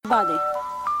body.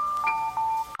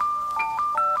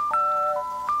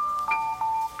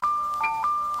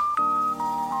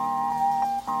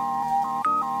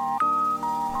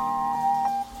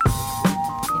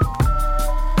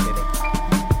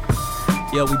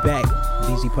 Yo, we back.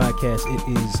 DZ Podcast.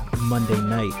 It is Monday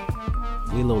night.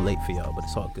 We a little late for y'all, but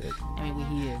it's all good. I mean,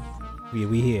 we here.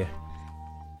 We here.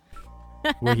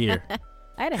 We're here.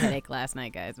 I had a headache last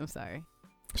night, guys. I'm sorry.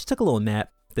 She took a little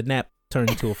nap. The nap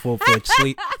turned into a full-fledged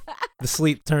sleep. The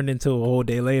sleep turned into a whole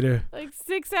day later. Like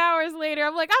 6 hours later,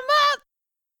 I'm like, I'm up.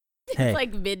 Hey. It's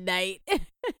like midnight.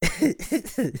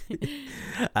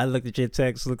 I looked at your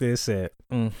text, looked at it, said,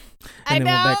 and I then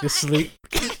know. went back to sleep.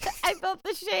 I felt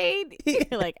the shade.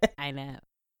 You're like, I know.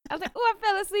 I was like, oh, I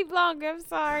fell asleep longer. I'm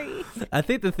sorry. I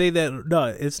think the thing that, no,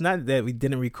 it's not that we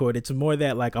didn't record. It's more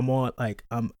that, like, I'm on, like,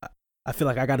 I feel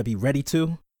like I got to be ready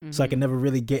to, so I can never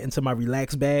really get into my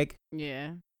relaxed bag.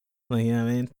 Yeah. Like, you know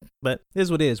what I mean? But it is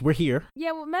what it is. We're here.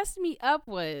 Yeah, what messed me up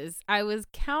was I was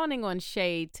counting on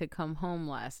Shay to come home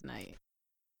last night.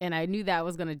 And I knew that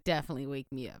was going to definitely wake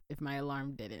me up if my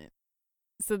alarm didn't.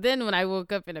 So then when I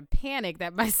woke up in a panic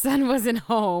that my son wasn't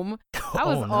home, I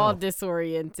was all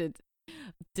disoriented.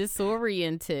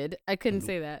 I couldn't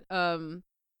say that.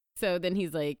 So then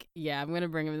he's like, yeah, I'm going to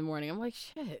bring him in the morning. I'm like,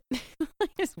 shit. I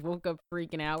just woke up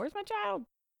freaking out. Where's my child?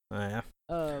 Oh, yeah.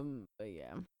 But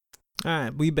yeah. All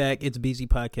right, we back. It's BZ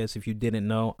Podcast. If you didn't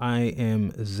know, I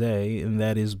am Zay, and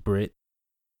that is Britt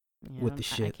with the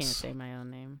shits. I can't say my own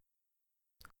name.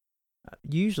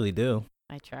 You usually do.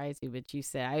 I try to, but you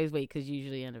said I always wait because you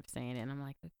usually end up saying it, and I'm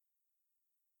like,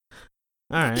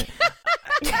 all right.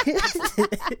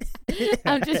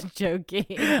 I'm just joking.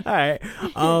 All right.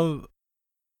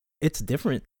 It's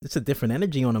different. It's a different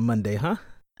energy on a Monday, huh?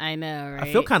 I know, right?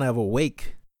 I feel kind of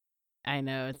awake. I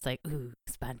know. It's like, ooh,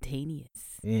 spontaneous.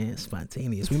 Yeah,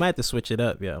 spontaneous. We might have to switch it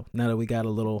up, yo. Now that we got a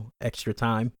little extra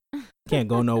time. Can't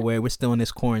go nowhere. We're still in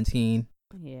this quarantine.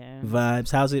 Yeah.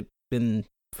 Vibes. How's it been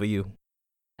for you?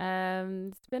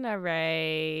 It's been all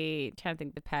right. Trying to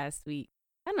think the past week.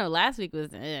 I don't know. Last week was,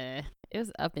 it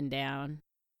was up and down.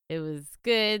 It was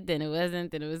good, then it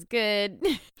wasn't, then it was good.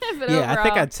 But yeah, overall, I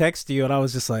think I texted you and I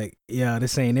was just like, yeah,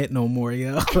 this ain't it no more,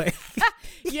 yo. Like,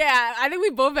 yeah, I think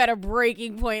we both had a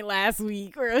breaking point last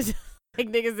week where it was like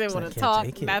niggas didn't want to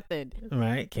talk, nothing.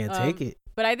 Right, can't take it.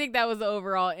 But I think that was the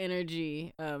overall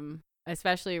energy,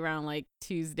 especially around like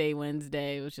Tuesday,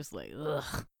 Wednesday. It was just like,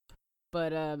 ugh.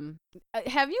 But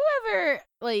have you ever,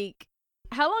 like,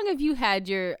 how long have you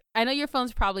had I know your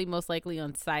phone's probably most likely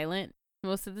on silent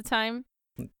most of the time.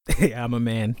 Yeah, I'm a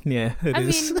man. Yeah, it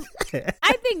is. Mean,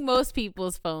 I think most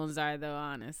people's phones are, though,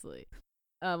 honestly,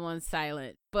 on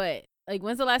silent. But like,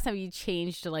 when's the last time you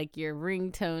changed to like your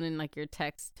ringtone and like your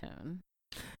text tone?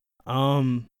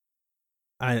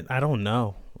 I don't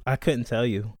know. I couldn't tell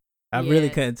you. I really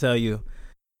couldn't tell you.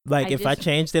 Like, if I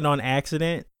changed it on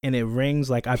accident and it rings,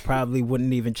 like, I probably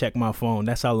wouldn't even check my phone.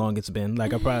 That's how long it's been.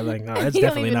 Like, I probably like, no, that's definitely not me.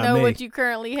 You don't even know what you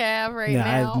currently have right now.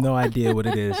 I have no idea what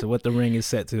it is or what the ring is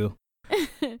set to.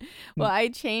 Well, I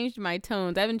changed my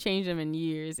tones. I haven't changed them in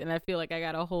years, and I feel like I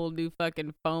got a whole new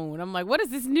fucking phone. I'm like, what is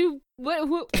this new? What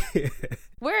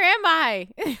where am I?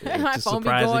 My phone be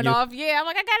going off. Yeah, I'm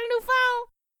like, I got a new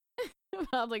phone.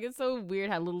 I was like, it's so weird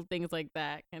how little things like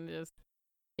that can just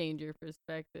change your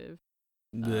perspective.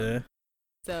 Yeah.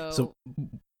 So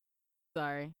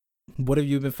sorry. What have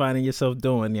you been finding yourself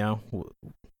doing, yo? What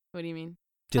do you mean?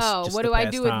 Just what do I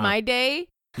do with my day?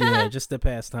 Yeah, just the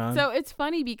past time. So it's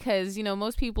funny because, you know,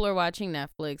 most people are watching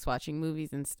Netflix, watching movies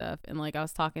and stuff. And like, I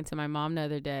was talking to my mom the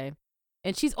other day,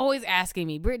 and she's always asking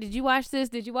me, Britt, did you watch this?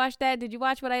 Did you watch that? Did you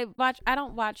watch what I watched? I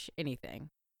don't watch anything.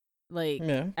 Like,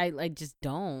 yeah. I just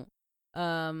don't.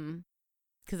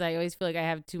 Because I always feel like I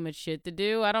have too much shit to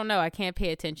do. I don't know. I can't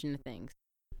pay attention to things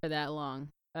for that long.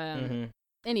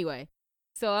 Anyway,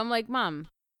 so I'm like, Mom,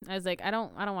 I was like, I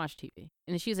don't watch TV.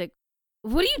 And she's like,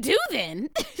 what do you do then?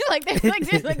 Like,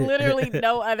 there's like literally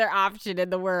no other option in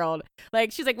the world.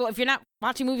 Like, she's like, well, if you're not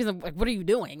watching movies, I'm like, what are you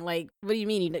doing? Like, what do you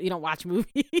mean you don't watch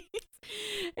movies?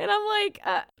 And I'm like,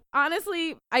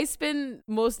 honestly, I spend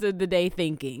most of the day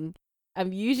thinking.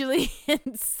 I'm usually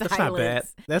in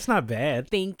silence. That's not bad.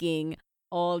 Thinking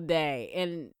all day.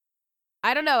 And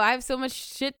I don't know. I have so much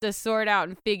shit to sort out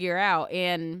and figure out.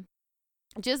 And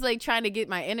just like trying to get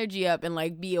my energy up and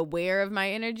like be aware of my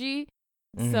energy.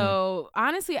 Mm-hmm. So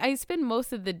honestly, I spend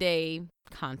most of the day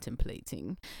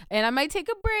contemplating, and I might take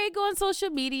a break on social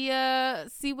media,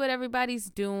 see what everybody's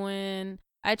doing.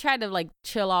 I tried to like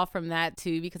chill off from that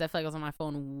too, because I feel like I was on my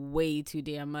phone way too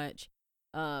damn much.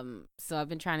 So I've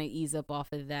been trying to ease up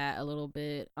off of that a little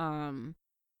bit. And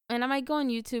I might go on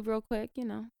YouTube real quick, you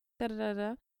know,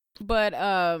 But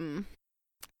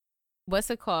what's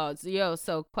it called?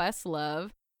 So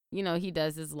Questlove, he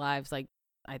does his lives like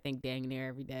I think dang near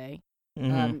every day.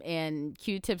 And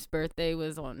Q-Tip's birthday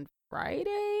was on Friday,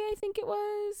 I think it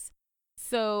was.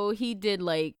 So he did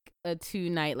like a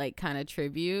 2-night like kind of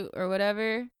tribute or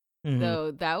whatever.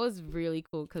 So that was really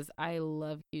cool because I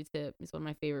love Q-Tip. He's one of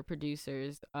my favorite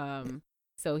producers.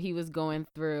 So he was going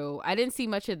through, I didn't see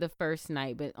much of the first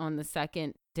night, but on the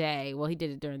second day, well, he did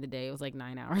it during the day. It was like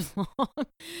 9 hours long.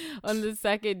 On the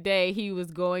second day, he was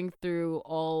going through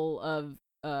all of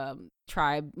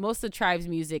most of Tribe's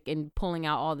music and pulling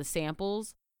out all the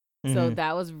samples. So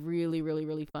that was really, really,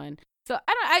 really fun. So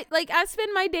I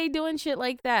spend my day doing shit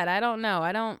like that. I don't know.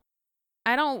 I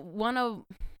don't want to.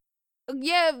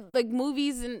 Yeah, like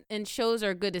movies and shows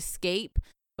are a good escape,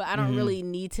 but I don't really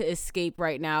need to escape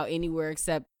right now anywhere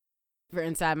except for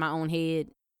inside my own head.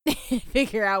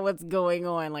 Figure out what's going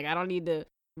on. Like I don't need to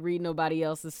read nobody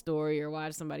else's story or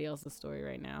watch somebody else's story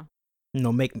right now.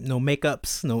 No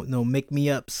makeups, no make me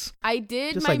ups. I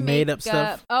did just my like made up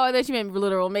stuff. Oh, I thought you meant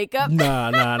literal makeup. Nah.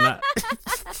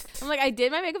 I'm like, I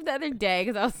did my makeup the other day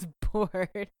because I was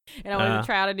bored and I wanted to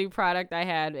try out a new product I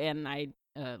had, and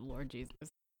Lord Jesus,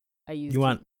 I used. You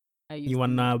want to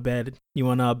know how bad? You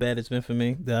want to know how bad it's been for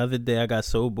me? The other day I got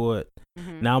so bored.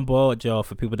 Now I'm bald, y'all.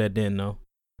 For people that didn't know.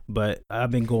 But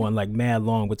I've been going like mad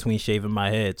long between shaving my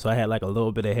head. So I had like a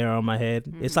little bit of hair on my head.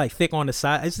 It's like thick on the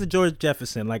side. It's the George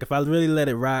Jefferson. Like if I really let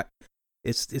it rock,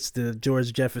 it's the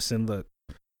George Jefferson look,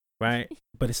 right?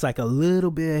 But it's like a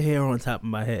little bit of hair on top of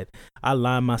my head. I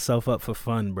line myself up for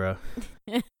fun, bro.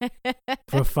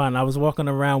 For fun. I was walking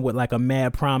around with like a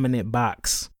mad prominent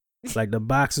box. Like the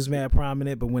box was mad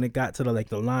prominent, but when it got to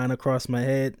the line across my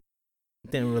head,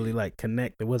 it didn't really like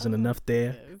connect. There wasn't enough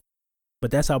there.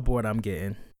 But that's how bored I'm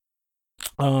getting.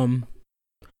 And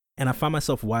I find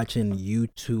myself watching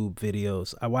YouTube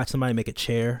videos. I watch somebody make a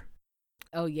chair.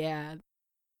 Oh yeah,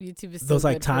 YouTube is so those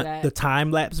like the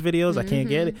time lapse videos. I can't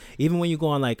get it. Even when you go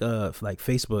on like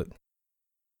Facebook,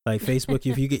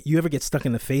 if you ever get stuck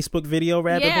in the Facebook video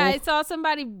rabbit hole. Yeah, I saw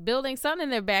somebody building something in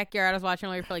their backyard. I was watching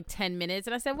only for like 10 minutes,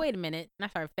 and I said, "Wait a minute!" And I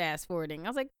started fast forwarding. I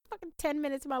was like, "Fucking 10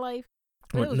 minutes of my life."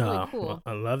 But it was really cool.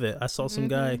 I love it. I saw some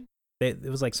guy. It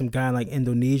was like some guy in like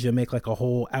Indonesia make like a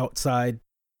whole outside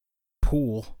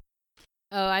pool.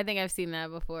 Oh, I think I've seen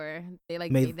that before. They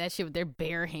made that shit with their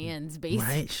bare hands, basically.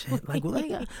 Right, shit.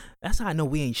 Like, that's how I know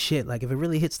we ain't shit. Like, if it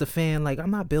really hits the fan, like, I'm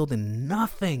not building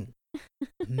nothing.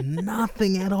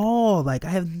 Nothing at all. Like, I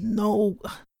have no.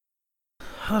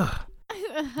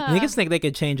 Niggas think they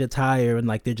could change a tire and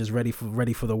like they're just ready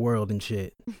for the world and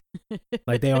shit.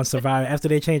 Like they on Survivor. After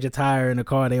they change a tire in a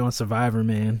car, they on Survivor,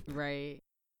 man. Right.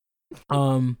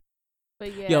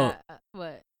 But yeah. Yo,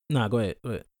 what? Nah, go ahead.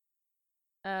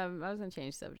 I was gonna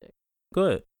change subject. Go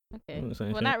ahead.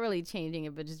 Okay. Well, not really changing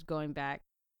it, but just going back.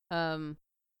 And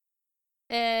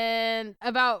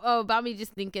about me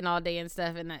just thinking all day and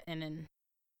stuff, and then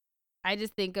I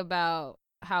just think about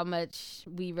how much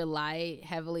we rely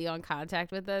heavily on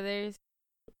contact with others,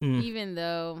 even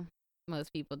though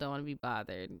most people don't want to be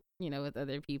bothered, with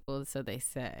other people, so they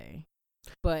say.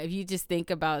 But if you just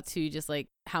think about too, just like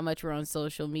how much we're on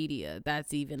social media,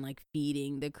 that's even like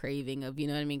feeding the craving of,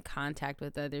 contact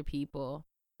with other people.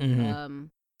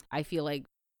 I feel like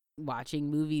watching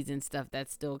movies and stuff,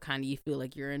 that's still kind of, you feel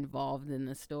like you're involved in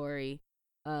the story.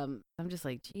 I'm just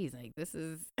like, geez, like this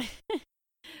is,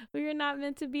 we're not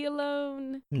meant to be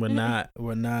alone. We're not.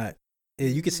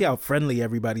 You can see how friendly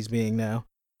everybody's being now.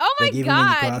 Oh my like,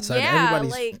 God. Outside,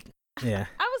 yeah.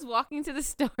 I was walking to the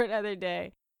store the other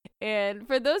day. And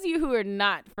for those of you who are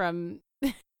not from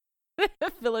the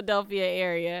Philadelphia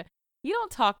area, you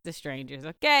don't talk to strangers,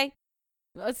 okay?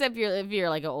 Except if you're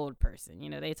like an old person,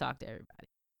 they talk to everybody.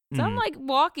 So I'm like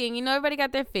walking, everybody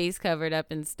got their face covered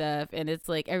up and stuff, and it's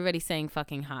like everybody's saying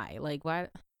fucking hi. Like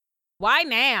why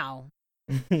now?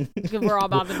 Because we're all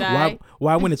about to die.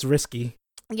 Why when it's risky?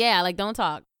 Yeah, like don't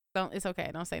talk. It's okay.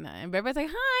 Don't say nothing. But everybody's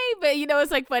like, hi. But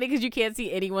it's like funny because you can't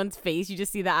see anyone's face. You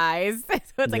just see the eyes.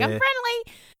 So it's like, I'm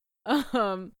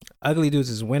friendly. Ugly dudes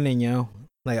is winning, yo.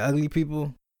 Like ugly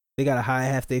people, they gotta hide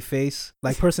half their face.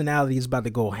 Like personality is about to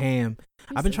go ham.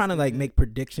 I've been trying to like make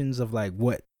predictions of like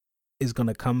what is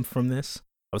gonna come from this.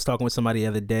 I was talking with somebody the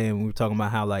other day and we were talking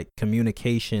about how like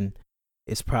communication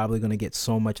is probably gonna get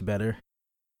so much better.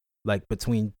 Like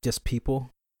between just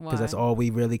people. Because that's all we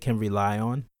really can rely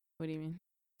on. What do you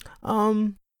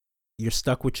mean? You're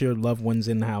stuck with your loved ones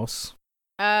in the house.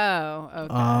 Oh,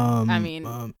 okay. I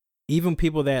mean, even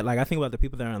people that like, I think about the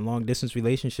people that are in long distance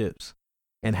relationships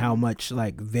and how much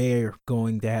like they're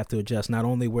going to have to adjust. Not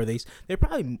only they're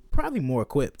probably more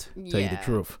equipped, to tell you the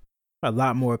truth. a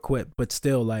lot more equipped, but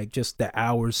still, like, just the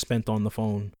hours spent on the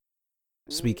phone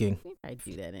speaking. I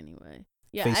do that anyway.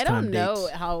 Yeah, FaceTime I don't know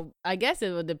dates. How. I guess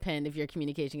it would depend if your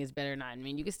communication is better or not. I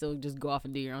mean, you can still just go off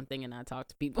and do your own thing and not talk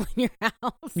to people in your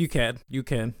house. You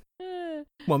can.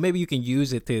 Well, maybe you can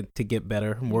use it to get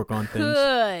better and work on things.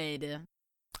 Good.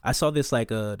 I saw this like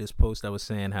this post that was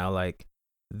saying how like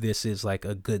this is like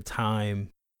a good time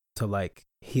to like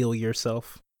heal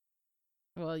yourself.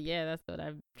 Well, yeah, that's what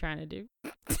I'm trying to do.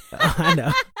 I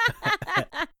know.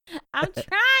 I'm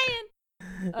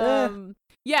trying.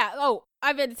 Yeah. Oh,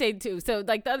 I meant to say too. So,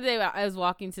 like the other day, I was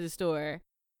walking to the store,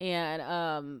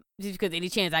 and just because any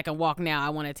chance I can walk now, I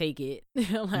want to take it.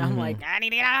 I'm like, I need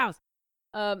to get out of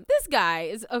the house. This guy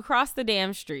is across the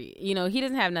damn street. You know, he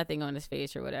doesn't have nothing on his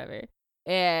face or whatever,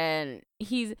 and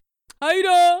he's, how you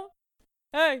doing?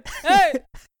 Hey,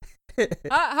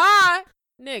 hi,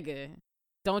 nigga.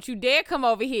 Don't you dare come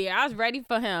over here. I was ready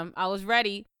for him. I was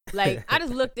ready. Like, I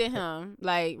just looked at him,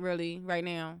 like, really, right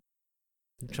now.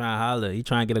 Trying to holler. You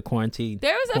trying to get a quarantine.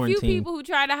 There was a few people who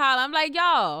tried to holler. I'm like,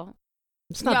 y'all.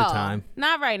 It's not the time.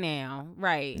 Not right now.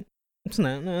 Right. It's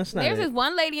not. No, it's not. There's this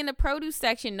one lady in the produce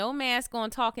section, no mask on,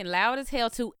 talking loud as hell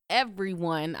to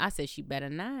everyone. I said, she better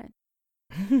not.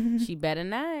 She better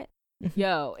not.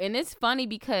 Yo, and it's funny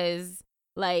because,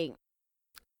 like,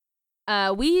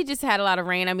 we just had a lot of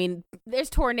rain. I mean, there's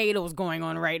tornadoes going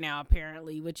on right now,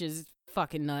 apparently, which is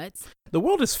fucking nuts. The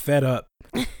world is fed up.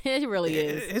 It really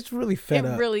is. It's really fed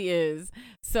up. It really is.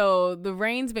 So the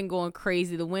rain's been going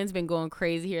crazy. The wind's been going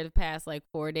crazy here the past like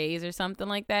 4 days or something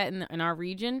like that in our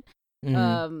region.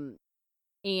 Mm-hmm.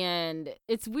 And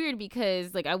it's weird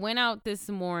because like I went out this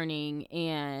morning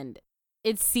and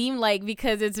it seemed like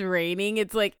because it's raining,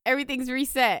 it's like everything's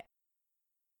reset.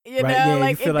 You right, know, yeah,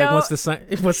 like you feel like once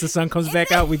the sun comes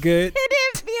back out, we good. It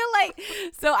didn't feel like.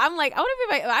 So I'm like, I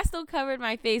wonder if I still covered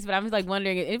my face, but I'm just like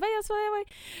wondering if anybody else feel that way.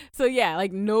 So yeah,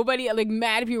 like nobody, like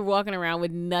mad people walking around with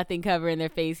nothing covering their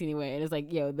face anyway. And it's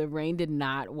like, yo, the rain did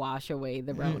not wash away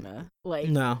the Rona. Like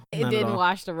no, it didn't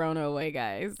wash the Rona away,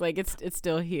 guys. Like it's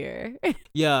still here.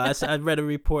 Yeah, I read a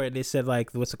report and they said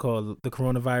like what's it called? The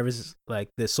coronavirus, like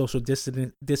the social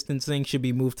distancing should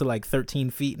be moved to like 13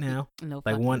 feet now. No,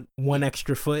 like one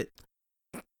extra foot.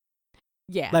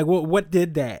 Yeah. Like what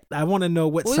did that? I want to know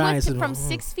what science went from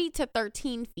 6 feet to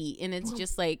 13 feet, and it's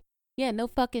just like, yeah, no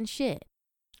fucking shit.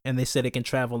 And they said it can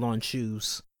travel on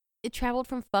shoes. It traveled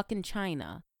from fucking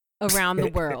China around the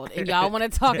world, and y'all want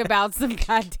to talk about some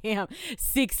goddamn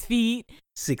 6 feet?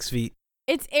 6 feet.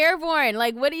 It's airborne.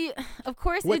 Like, what do you? Of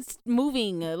course, it's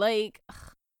moving. Like,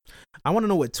 I want to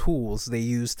know what tools they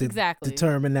use to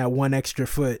determine that one extra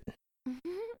foot.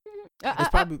 It's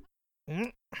probably.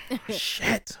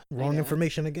 Shit. Wrong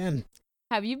information again.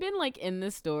 Have you been like in the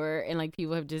store and like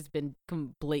people have just been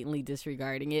blatantly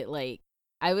disregarding it? Like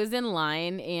I was in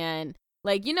line and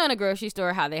like, you know, in a grocery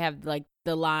store, how they have like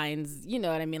the lines, you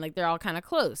know what I mean? Like they're all kind of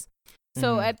close.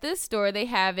 So at this store, they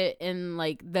have it in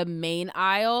like the main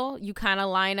aisle. You kind of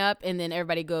line up and then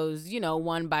everybody goes, you know,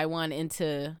 one by one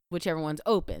into whichever one's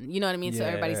open. You know what I mean? Yeah. So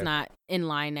everybody's not in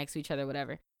line next to each other,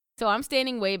 whatever. So I'm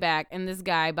standing way back and this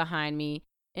guy behind me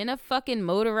in a fucking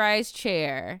motorized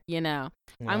chair, you know.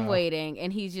 Wow. I'm waiting,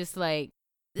 and he's just like...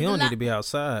 He don't need to be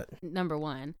outside. Number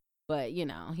one. But, you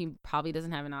know, he probably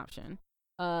doesn't have an option.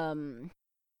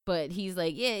 But he's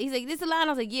like, yeah. He's like, this is a line.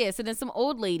 I was like, yeah. So then some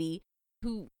old lady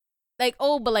who, like,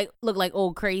 old, but, like, look like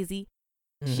old crazy.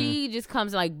 Mm-hmm. She just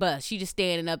comes, like, bust. She just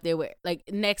standing up there with,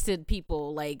 like, next to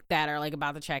people, like, that are, like,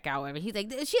 about to check out. Whatever. He's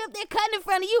like, is she up there cutting in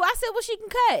front of you? I said, well, she can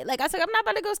cut. Like, I said, I'm not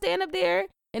about to go stand up there.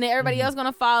 And then everybody else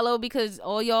gonna follow because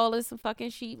all y'all is some fucking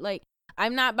sheep. Like,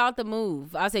 I'm not about to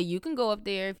move. I said, you can go up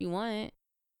there if you want.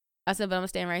 I said, but I'm gonna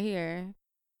stand right here.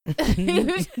 He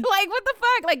was like, what the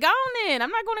fuck? Like, go on in.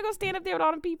 I'm not gonna go stand up there with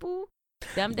all the people.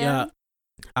 Dumb. Yeah,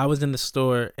 I was in the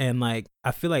store and like,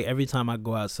 I feel like every time I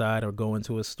go outside or go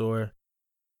into a store,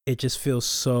 it just feels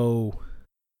so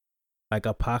like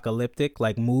apocalyptic,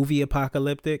 like movie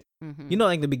apocalyptic. Mm-hmm. You know,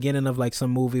 like the beginning of like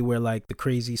some movie where like the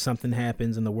crazy something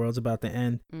happens and the world's about to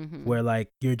end, where like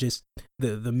you're just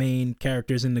the main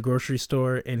character's in the grocery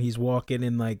store and he's walking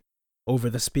and like over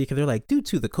the speaker, they're like, due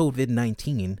to the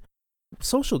COVID-19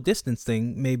 social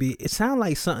distancing, maybe it sounds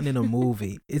like something in a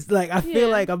movie. It's like I feel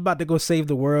like I'm about to go save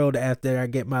the world after I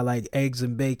get my like eggs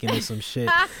and bacon and some shit.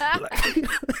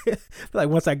 Like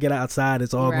once I get outside,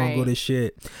 it's all gonna go to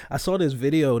shit. I saw this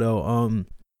video though,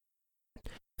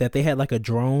 that they had like a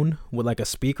drone with like a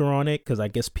speaker on it because I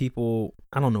guess people,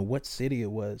 I don't know what city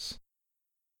it was.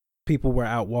 People were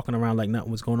out walking around like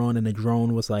nothing was going on, and the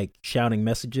drone was like shouting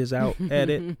messages out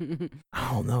at it.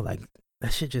 I don't know, like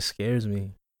that shit just scares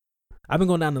me. I've been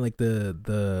going down to like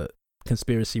the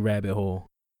conspiracy rabbit hole.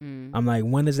 I'm like,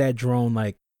 when does that drone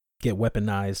like get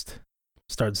weaponized,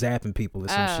 start zapping people or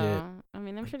some shit? I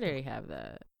mean, I'm sure they already have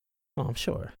that. Oh, I'm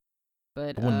sure.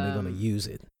 But when are they gonna use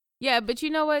it? Yeah, but you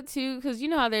know what too? Because you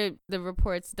know how the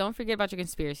reports. Don't forget about your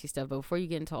conspiracy stuff. But before you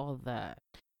get into all of that,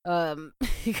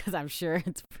 because I'm sure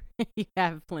you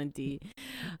have plenty.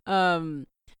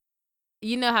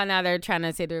 You know how now they're trying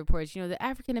to say the reports. You know, the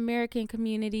African American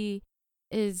community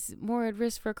is more at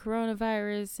risk for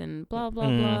coronavirus and blah blah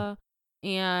blah.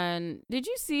 And did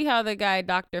you see how the guy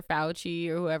Dr. Fauci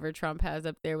or whoever Trump has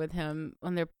up there with him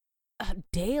on their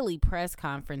daily press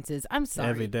conferences? I'm sorry,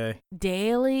 every day,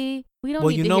 daily. We don't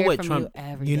need to hear from Trump, you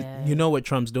every day. You know what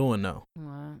Trump's doing though?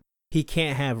 What? He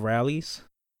can't have rallies.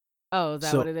 Oh, is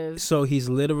that what it is? So he's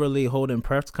literally holding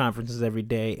press conferences every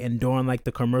day, and during like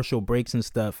the commercial breaks and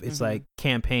stuff, it's like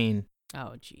campaign.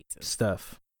 Oh Jesus,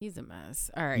 stuff. He's a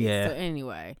mess. All right. Yeah. So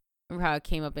anyway, remember how it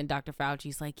came up in Dr.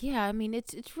 Fauci's like, yeah, I mean,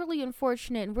 it's really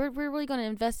unfortunate, and we're really going to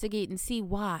investigate and see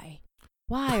why.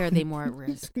 Why are they more at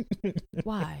risk?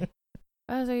 Why?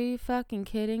 I was like, are you fucking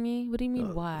kidding me? What do you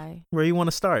mean, why? Where you want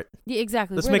to start? Yeah,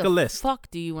 exactly. Let's Where make the a list.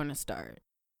 Fuck, do you want to start?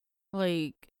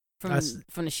 Like from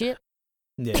the ship?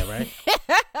 Yeah, right.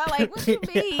 Like, what you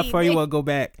mean? How far you want to go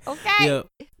back? Okay. Yeah,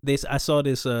 I saw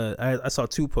this. I saw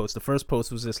two posts. The first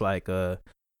post was just like,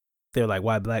 they're like,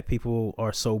 why black people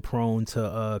are so prone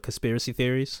to conspiracy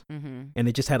theories, and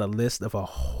it just had a list of a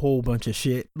whole bunch of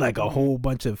shit, like a whole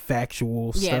bunch of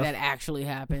factual stuff. Yeah, that actually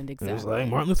happened. Exactly. It was like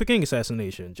Martin Luther King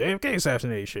assassination, JFK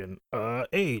assassination,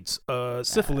 AIDS,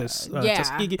 syphilis,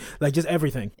 Tuskegee, like just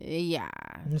everything. Yeah,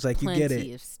 it's like you get it.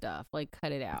 Plenty of stuff. Like,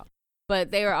 cut it out.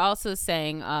 But they were also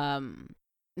saying,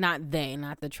 not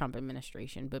the Trump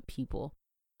administration, but people,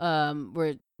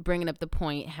 were bringing up the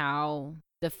point how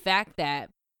the fact that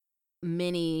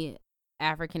many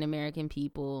African American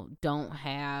people don't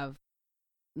have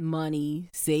money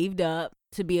saved up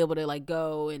to be able to like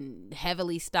go and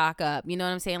heavily stock up. You know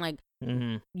what I'm saying? Like,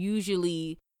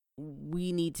 usually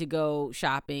we need to go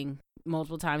shopping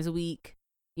multiple times a week.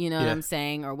 You know what I'm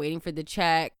saying? Or waiting for the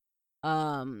check.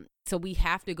 So we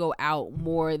have to go out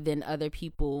more than other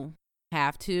people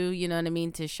have to, you know what I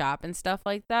mean, to shop and stuff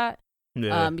like that.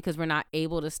 Yeah. Because we're not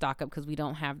able to stock up because we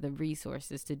don't have the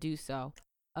resources to do so.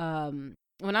 When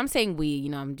I'm saying we, you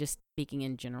know, I'm just speaking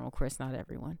in general, of course, not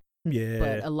everyone. Yeah.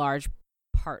 But a large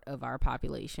part of our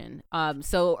population.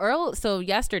 So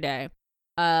yesterday,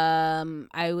 what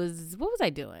was I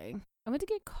doing? I went to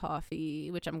get coffee,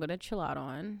 which I'm gonna chill out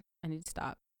on. I need to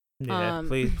stop. Yeah,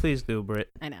 please do, Britt.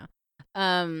 I know.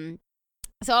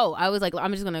 So I was like,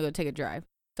 I'm just gonna go take a drive.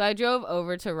 So I drove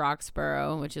over to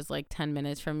Roxborough, which is like 10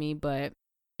 minutes from me, but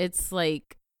it's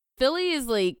like Philly is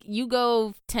like, you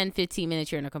go 10-15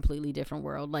 minutes, you're in a completely different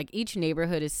world. Like, each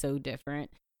neighborhood is so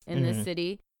different in this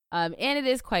city, and it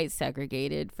is quite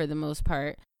segregated for the most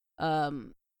part. But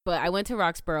I went to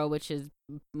Roxborough, which is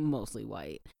mostly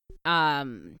white. Why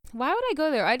would I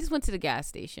go there? I just went to the gas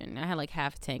station. I had like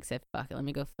half a tank, said fuck it, let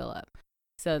me go fill up.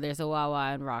 So there's a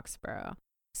Wawa in Roxborough.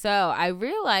 So I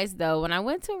realized, though, when I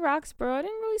went to Roxborough, I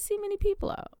didn't really see many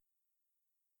people out.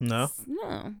 No.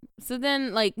 So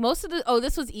then, like, most of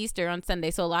this was Easter on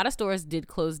Sunday. So a lot of stores did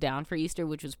close down for Easter,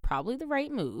 which was probably the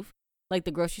right move. Like,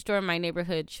 the grocery store in my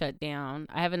neighborhood shut down.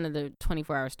 I have another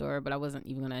 24-hour store, but I wasn't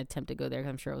even going to attempt to go there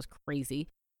because I'm sure it was crazy.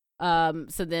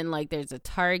 So then, like, there's a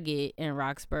Target in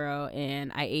Roxborough,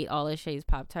 and I ate all of Shay's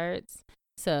Pop-Tarts.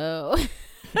 So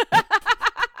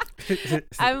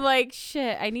I'm like,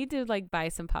 shit, I need to, like, buy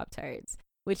some Pop-Tarts,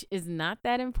 which is not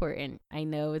that important. I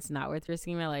know it's not worth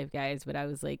risking my life, guys, but I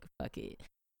was like, fuck it.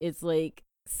 It's like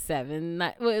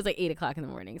it was like 8 o'clock in the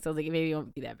morning. So I was like, maybe it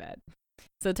won't be that bad.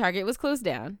 So Target was closed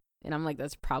down, and I'm like,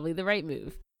 that's probably the right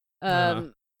move.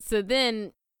 So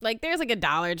then, like, there's like a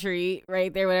Dollar Tree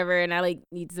right there, whatever, and I like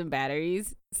need some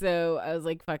batteries. So I was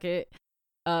like, fuck it.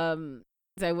 So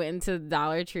I went into the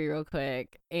Dollar Tree real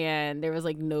quick, and there was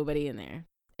like nobody in there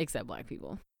except black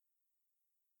people.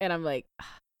 And I'm like,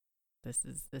 this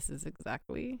is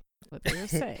exactly what they were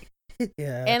saying.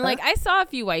 Yeah. And like, I saw a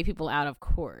few white people out, of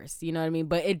course, you know what I mean?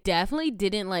 But it definitely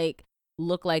didn't like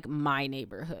look like my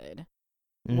neighborhood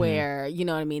where, you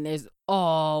know what I mean, there's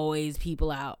always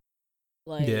people out.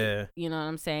 Like, yeah. You know what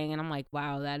I'm saying? And I'm like,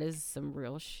 wow, that is some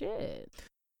real shit.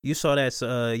 You saw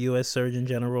that U.S. Surgeon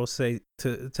General say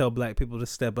to tell black people to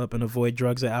step up and avoid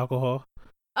drugs and alcohol?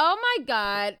 Oh my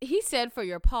God. He said for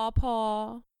your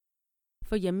pawpaw,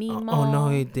 for your meemaw. Oh, no,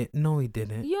 he didn't. No, he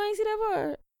didn't. You ain't see that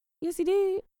word? Yes, he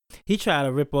did. He tried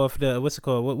to rip off what's it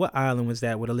called? What island was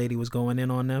that where the lady was going in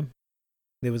on them?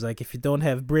 It was like, if you don't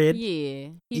have bread,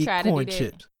 he eat tried corn to do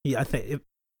chips. Yeah,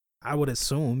 I would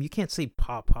assume. You can't say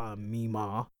pawpaw,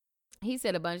 meemaw. He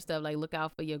said a bunch of stuff like, look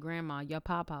out for your grandma, your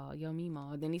papa, your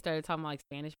mima. Then he started talking about like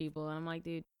Spanish people. And I'm like,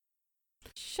 dude,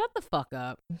 shut the fuck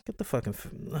up. Get the fucking...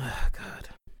 God.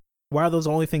 Why are those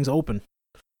only things open?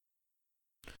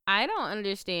 I don't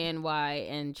understand why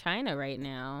in China right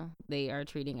now they are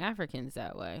treating Africans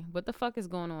that way. What the fuck is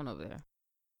going on over there?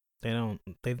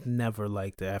 They've never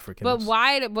liked the Africans. But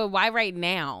why right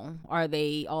now are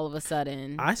they all of a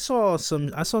sudden? I saw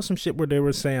some shit where they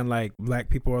were saying like black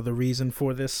people are the reason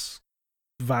for this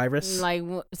virus. Like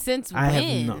since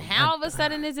when? How all of a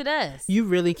sudden is it us? You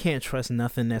really can't trust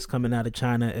nothing that's coming out of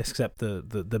China except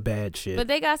the bad shit. But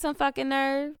they got some fucking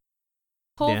nerve.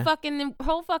 Whole fucking earth.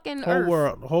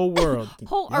 Whole world.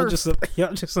 Whole earth.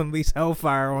 Y'all just unleash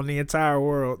hellfire on the entire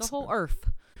world. The whole earth.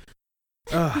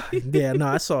 Yeah, no,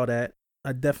 I saw that.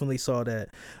 I definitely saw that.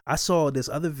 I saw this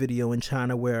other video in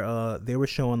China where they were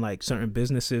showing like certain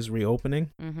businesses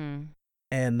reopening,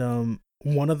 and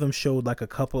one of them showed like a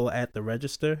couple at the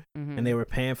register, and they were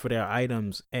paying for their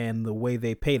items, and the way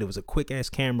they paid, it was a quick ass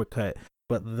camera cut,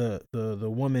 but the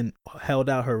woman held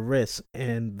out her wrist,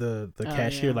 and the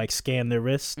cashier like scanned their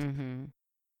wrist,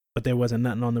 but there wasn't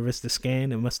nothing on the wrist to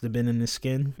scan. It must have been in the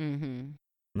skin.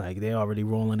 Like they already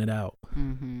rolling it out.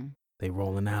 They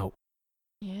rolling out.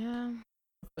 Yeah.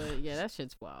 But yeah, that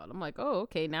shit's wild. I'm like, oh,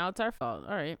 okay, now it's our fault.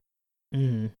 All right.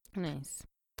 Nice.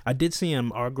 I did see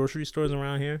our grocery stores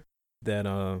around here that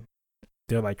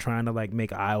they're like trying to like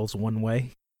make aisles one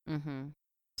way.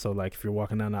 So like if you're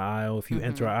walking down the aisle, if you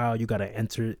enter an aisle, you gotta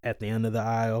enter at the end of the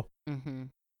aisle.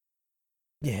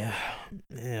 Yeah.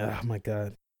 Oh my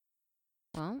God.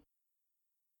 Well,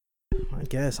 I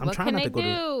guess I'm trying not to go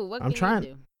to. I'm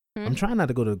trying not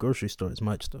to go to the grocery store as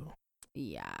much though.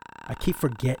 Yeah. I keep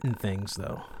forgetting things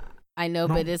though. I know,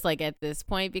 but it's like at this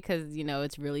point because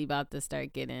it's really about to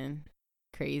start getting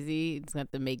crazy. It's got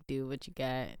to make do what you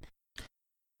got.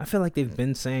 I feel like they've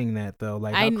been saying that though.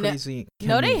 Like how crazy?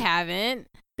 They haven't.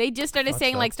 They just started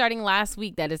saying like starting last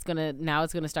week that it's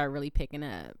gonna start really picking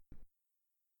up.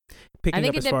 I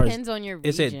think it depends on your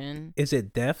region. Is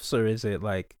it deaths or is it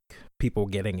like people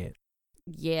getting it?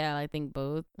 Yeah, I think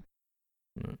both.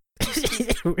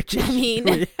 we're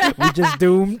just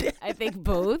doomed. I think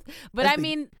both, but I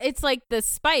mean, it's like the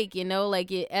spike,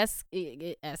 like it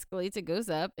escalates, it goes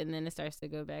up, and then it starts to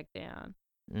go back down.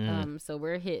 So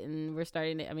we're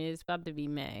starting to. I mean, it's about to be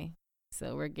May,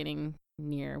 so we're getting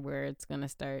near where it's gonna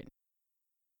start.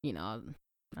 I don't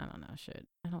know shit.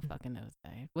 I don't fucking know.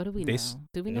 What do we know?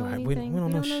 Do we know anything? We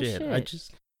don't know shit.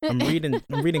 I'm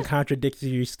reading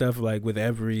contradictory stuff like with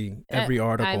every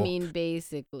article. I mean,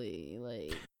 basically,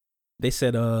 like they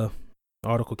said,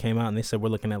 article came out and they said we're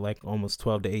looking at like almost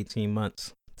 12 to 18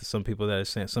 months. To some people that are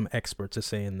saying, some experts are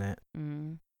saying that.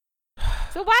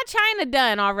 So why China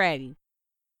done already?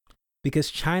 Because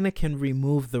China can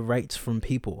remove the rights from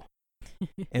people,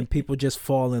 and people just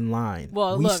fall in line.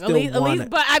 Well, look, at least,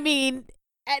 but I mean.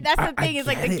 That's the thing, is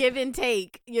like the give and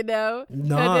take, No,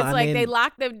 it's like they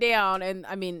lock them down, and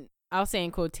I mean, I'll say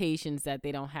in quotations that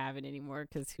they don't have it anymore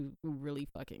because who really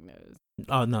fucking knows?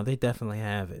 Oh no, they definitely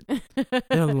have it.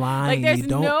 They're lying. Like there's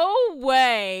no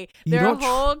way their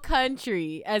whole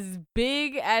country, as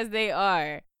big as they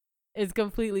are, is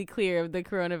completely clear of the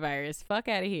coronavirus. Fuck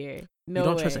out of here. No way.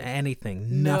 You don't trust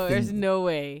anything. Nothing. No, there's no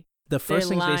way. The first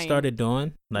things they started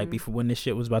doing, like before when this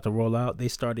shit was about to roll out, they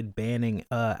started banning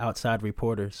outside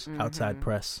reporters, outside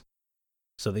press.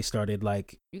 So they started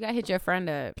like... You gotta hit your friend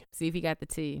up, see if he got the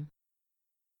tea.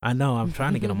 I know, I'm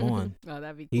trying to get him on. Oh,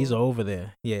 that'd be cool. He's over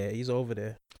there. Yeah, he's over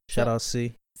there. Shout out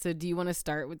C. So do you want to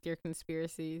start with your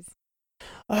conspiracies?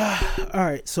 All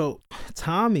right, so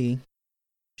Tommy,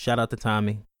 shout out to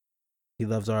Tommy. He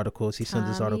loves articles. He sends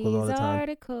us articles all the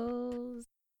time.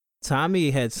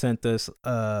 Tommy had sent us...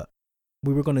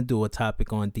 we were going to do a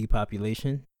topic on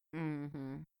depopulation,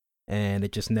 and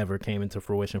it just never came into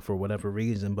fruition for whatever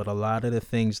reason. But a lot of the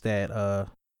things that are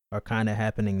kind of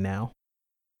happening now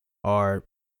are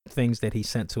things that he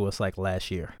sent to us like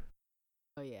last year.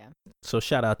 Oh, yeah. So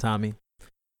shout out, Tommy.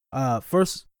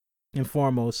 First and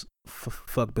foremost,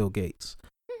 fuck Bill Gates.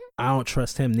 I don't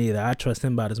trust him neither. I trust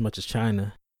him about as much as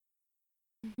China.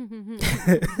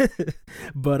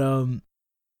 But,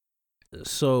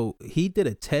 so he did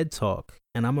a TED Talk,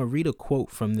 and I'm going to read a quote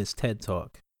from this TED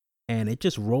Talk, and it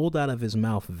just rolled out of his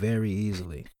mouth very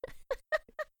easily.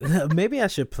 Maybe I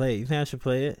should play it. You think I should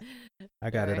play it? I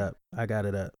got it up. All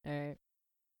right.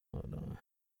 Hold on.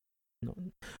 No.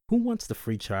 Who wants the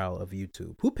free trial of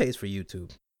YouTube? Who pays for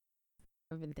YouTube?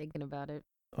 I've been thinking about it.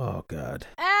 Oh, God.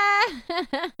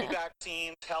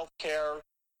 Vaccines, healthcare,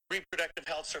 reproductive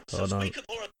health services. We could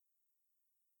lower.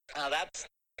 Now that's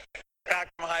back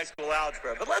from high school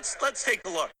algebra, but let's take a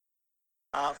look.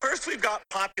 First, we've got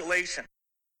population.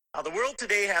 The world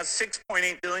today has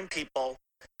 6.8 billion people.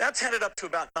 That's headed up to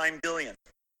about 9 billion.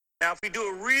 Now, if we do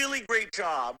a really great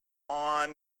job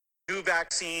on new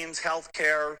vaccines,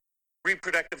 healthcare,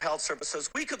 reproductive health services,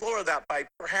 we could lower that by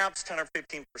perhaps 10 or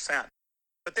 15%.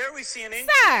 But there we see an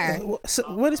increase. Sir.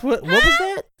 What was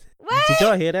that? What? Did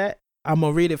y'all hear that? I'm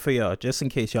going to read it for y'all, just in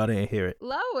case y'all didn't hear it.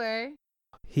 Lower?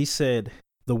 He said,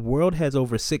 the world has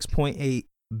over 6.8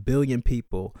 billion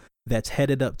people. That's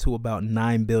headed up to about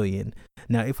 9 billion.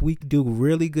 Now, if we do a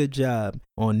really good job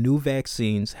on new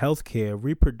vaccines, healthcare,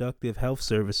 reproductive health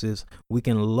services, we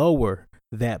can lower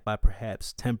that by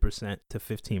perhaps 10% to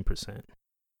 15%.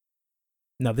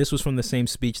 Now, this was from the same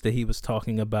speech that he was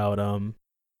talking about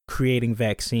creating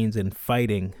vaccines and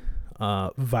fighting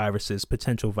viruses,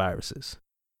 potential viruses.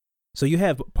 So you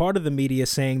have part of the media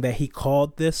saying that he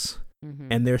called this,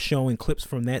 and they're showing clips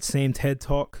from that same TED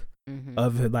Talk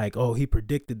of like, oh, he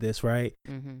predicted this, right?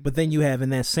 But then you have in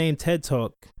that same TED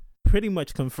Talk pretty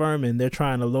much confirming they're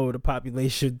trying to lower the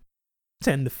population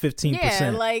 10 to 15%.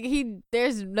 Yeah, like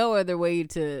there's no other way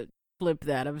to flip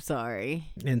that. I'm sorry.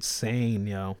 Insane,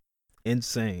 yo.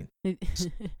 Insane.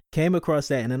 Came across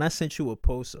that, and then I sent you a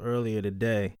post earlier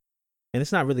today, and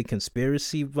it's not really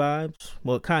conspiracy vibes.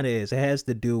 Well, it kind of is. It has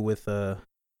to do with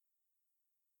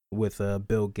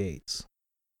Bill Gates.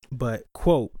 But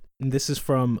quote, this is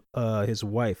from his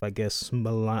wife, I guess,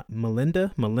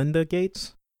 Melinda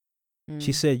Gates.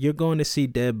 She said, "You're going to see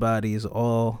dead bodies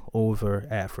all over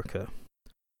Africa."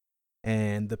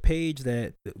 And the page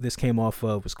that this came off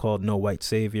of was called No White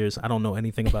Saviors. I don't know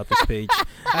anything about this page.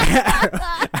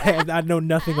 I know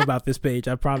nothing about this page.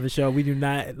 I promise y'all, we do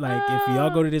not, like, if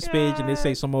y'all go to this page and they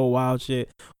say some old wild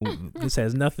shit, this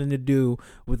has nothing to do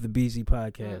with the BZ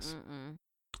podcast.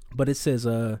 But it says,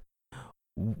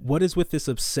 what is with this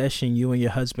obsession you and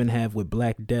your husband have with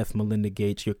Black Death, Melinda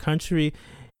Gates? Your country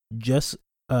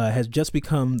has just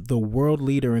become the world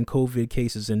leader in COVID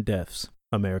cases and deaths,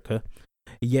 America.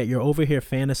 Yet you're over here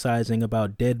fantasizing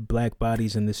about dead Black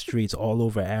bodies in the streets all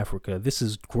over Africa. This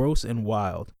is gross and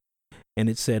wild. And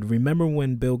it said, remember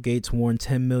when Bill Gates warned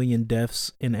 10 million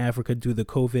deaths in Africa due to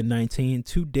COVID-19?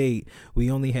 To date, we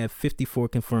only have 54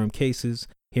 confirmed cases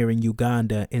here in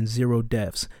Uganda and 0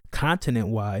 deaths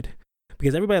continent-wide.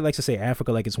 Because everybody likes to say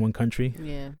Africa like it's one country.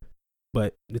 Yeah.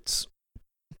 But it's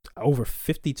over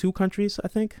 52 countries, I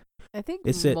think. I think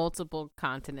multiple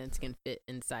continents can fit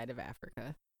inside of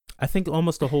Africa. I think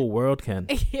almost the whole world can.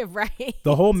 Yeah, right.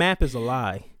 The whole map is a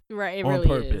lie. Right, it on really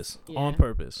purpose. Is. Yeah. On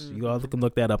purpose. You all can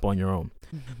look that up on your own.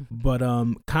 But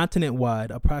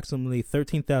continent-wide, approximately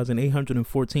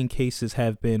 13,814 cases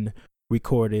have been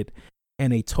recorded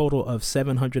and a total of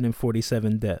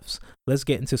 747 deaths. Let's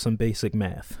get into some basic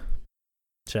math.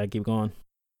 Should I keep going?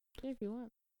 If you want.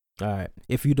 All right.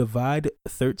 If you divide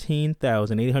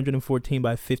 13,814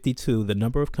 by 52, the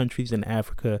number of countries in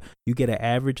Africa, you get an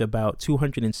average about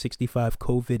 265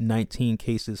 COVID-19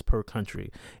 cases per country.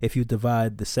 If you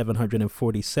divide the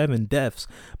 747 deaths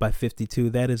by 52,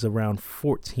 that is around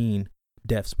 14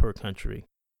 deaths per country.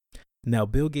 Now,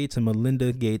 Bill Gates and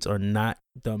Melinda Gates are not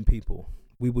dumb people.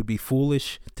 We would be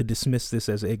foolish to dismiss this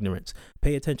as ignorance.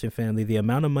 Pay attention, family. The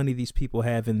amount of money these people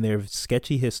have in their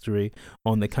sketchy history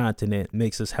on the continent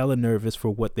makes us hella nervous for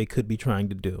what they could be trying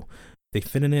to do. They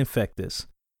finna infect us.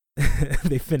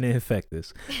 They finna infect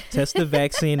us. Test the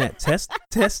vaccine at test.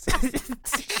 They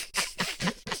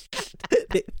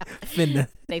finna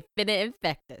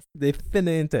infect us. They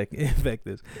finna infect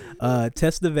us.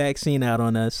 Test the vaccine out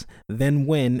on us, then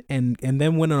win, and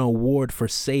then win an award for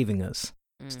saving us.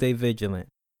 Stay vigilant.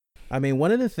 I mean,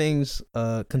 one of the things,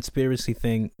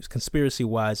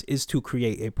 conspiracy-wise, is to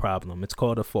create a problem. It's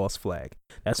called a false flag.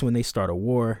 That's when they start a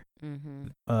war.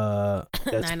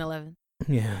 9/11.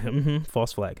 Yeah,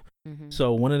 false flag.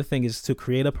 So one of the things is to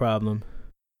create a problem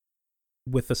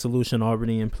with a solution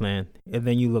already in plan, and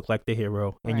then you look like the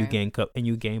hero, and you gain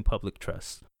public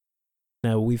trust.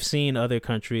 Now we've seen other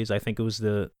countries. I think it was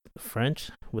the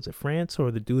French. Was it France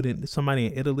or somebody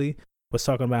in Italy? Was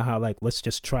talking about how, like, let's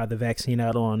just try the vaccine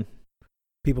out on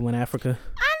people in Africa,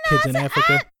 kids in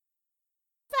Africa.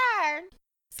 Sir,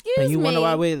 excuse me. And you wonder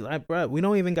why we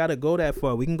don't even got to go that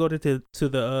far. We can go to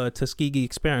the Tuskegee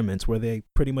experiments, where they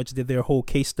pretty much did their whole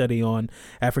case study on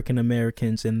African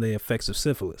Americans and the effects of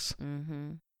syphilis.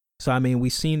 So I mean,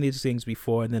 we've seen these things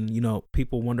before, and then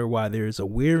people wonder why there's a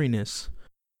weariness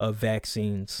of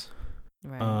vaccines.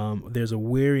 Right. There's a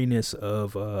weariness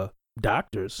of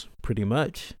doctors, pretty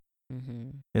much.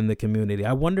 In the community.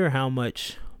 I wonder how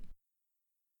much,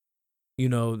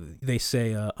 they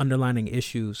say underlying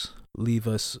issues leave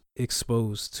us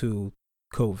exposed to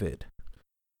COVID.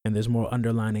 and there's more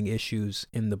underlining issues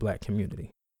in the Black community.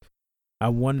 I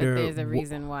wonder. But there's a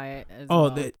reason why.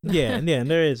 And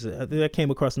there is. I came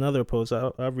across another post.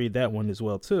 I'll read that one as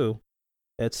well too.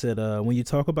 That said, when you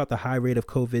talk about the high rate of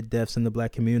COVID deaths in the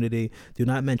Black community, do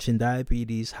not mention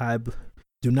diabetes, high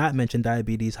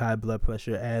blood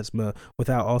pressure, asthma,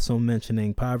 without also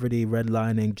mentioning poverty,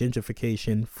 redlining,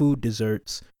 gentrification, food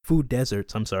deserts.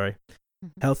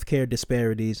 Healthcare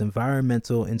disparities,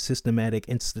 environmental and systematic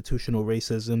institutional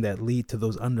racism that lead to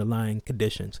those underlying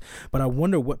conditions. But I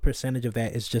wonder what percentage of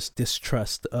that is just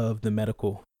distrust of the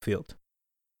medical field.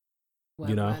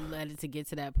 Well, I led it to get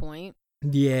to that point.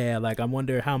 Yeah, like I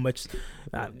wonder how much.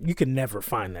 You can never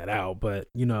find that out, but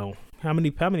how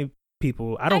many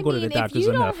people? I don't go to the doctors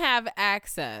enough. If you don't have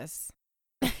access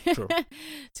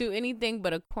to anything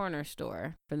but a corner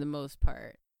store for the most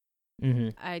part. Mm-hmm.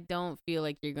 I don't feel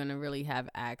like you're going to really have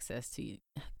access to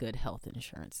good health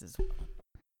insurance as well.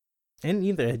 And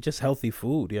either just healthy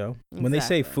food, yo. Exactly. When they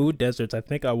say food deserts, I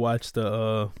think I watched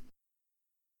I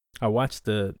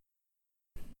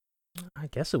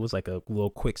guess it was like a little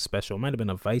quick special. It might have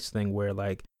been a Vice thing where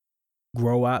like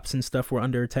grow ops and stuff were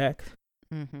under attack.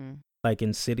 Mm-hmm. Like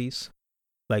in cities.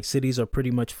 Like cities are pretty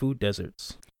much food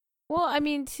deserts. Well, I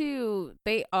mean, too,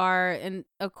 they are. And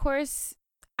of course,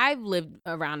 I've lived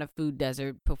around a food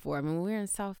desert before. I mean, when we were in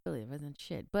South Philly, it wasn't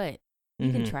shit. But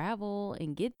you can travel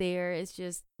and get there. It's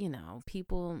just,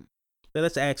 people. Yeah,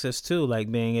 that's access too,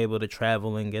 like being able to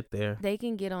travel and get there. They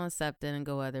can get on something and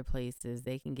go other places.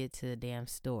 They can get to the damn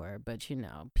store. But,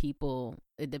 people,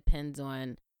 it depends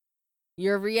on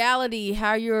your reality,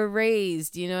 how you're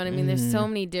raised. You know what I mean? There's so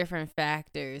many different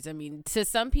factors. I mean, to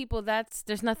some people,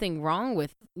 there's nothing wrong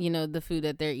with, the food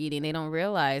that they're eating. They don't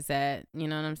realize that. You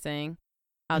know what I'm saying?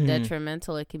 How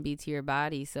detrimental it can be to your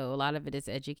body. So a lot of it is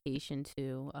education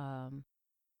too.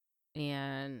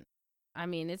 And I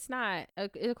mean, it's not,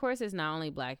 of course, it's not only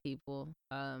Black people.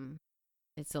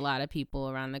 It's a lot of people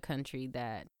around the country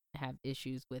that have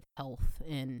issues with health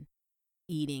and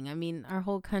eating. I mean, our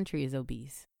whole country is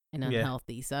obese and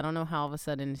unhealthy. Yeah. So I don't know how all of a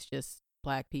sudden it's just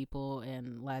Black people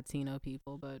and Latino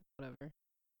people, but whatever.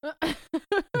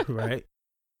 Right.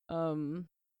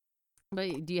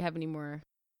 But do you have any more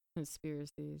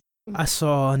conspiracies? I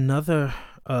saw another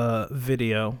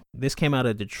video. This came out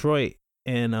of Detroit,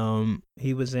 and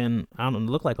he was in, I don't know,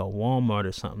 it looked like a Walmart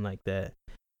or something like that,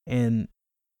 and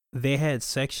they had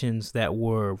sections that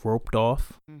were roped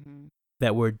off,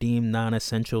 that were deemed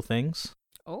non-essential things.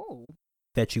 Oh,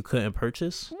 that you couldn't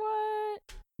purchase. What?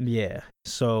 Yeah.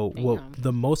 So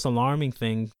the most alarming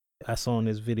thing I saw in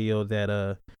this video,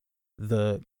 that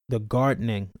the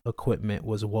gardening equipment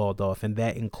was walled off, and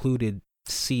that included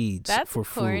seeds for food.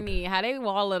 That's corny. How they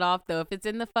wall it off though? If it's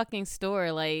in the fucking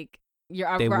store, like we're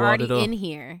already in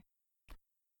here.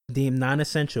 Deemed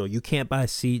non-essential. You can't buy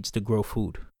seeds to grow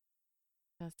food.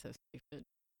 That's so stupid.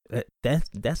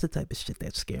 That's the type of shit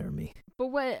that scare me.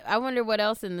 But I wonder what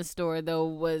else in the store though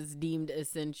was deemed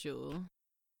essential.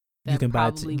 That you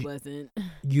can wasn't.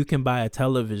 You can buy a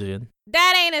television.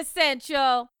 That ain't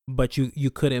essential. But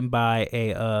you couldn't buy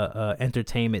a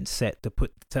entertainment set to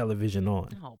put the television on.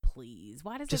 Oh please!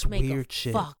 Why does just this make weird a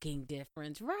shit. Fucking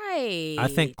difference? Right. I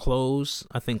think clothes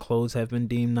have been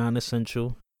deemed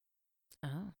non-essential.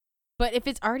 Oh, but if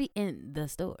it's already in the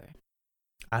store,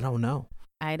 I don't know.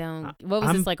 What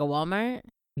was this, like a Walmart?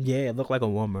 Yeah, it looked like a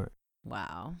Walmart.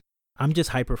 Wow. I'm just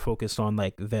hyper focused on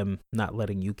like them not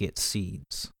letting you get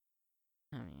seeds.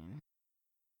 I mean,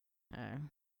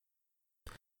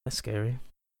 that's scary.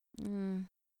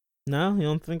 No, you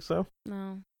don't think so?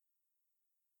 No.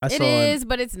 It is,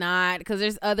 but it's not, because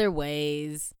there's other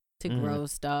ways to grow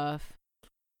stuff.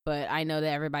 But I know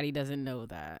that everybody doesn't know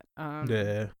that.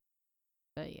 Yeah.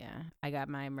 But yeah, I got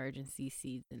my emergency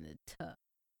seeds in the tub.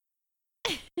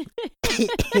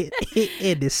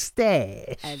 In the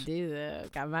stash. I do though.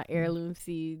 Got my heirloom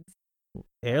seeds.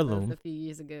 Heirloom? A few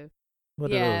years ago. What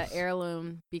yeah, are those?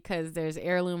 Heirloom, because there's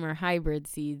heirloom or hybrid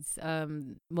seeds.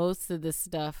 Most of the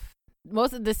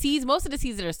seeds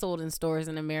that are sold in stores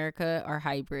in America are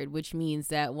hybrid, which means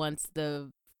that once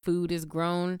the food is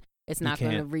grown, it's not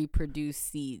going to reproduce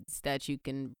seeds that you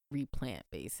can replant,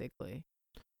 basically.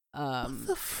 What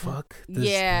the fuck does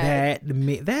that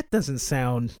mean? That doesn't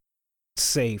sound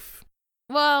safe.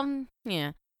 Well,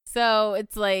 yeah. So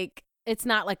it's like, it's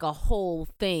not like a whole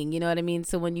thing, you know what I mean?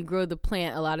 So when you grow the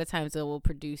plant, a lot of times it will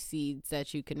produce seeds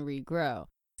that you can regrow.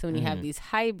 So when you have these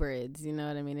hybrids, you know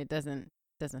what I mean? It doesn't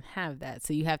have that.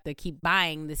 So you have to keep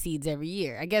buying the seeds every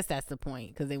year. I guess that's the point,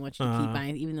 because they want you to keep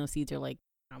buying, even though seeds are like,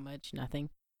 how much? Nothing.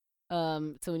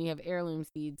 So when you have heirloom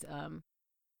seeds,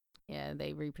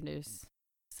 they reproduce.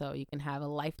 So you can have a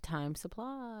lifetime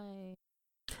supply.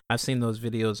 I've seen those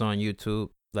videos on YouTube,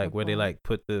 like where they like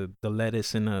put the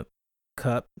lettuce in a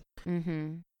cup,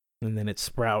 and then it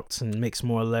sprouts and makes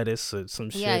more lettuce or some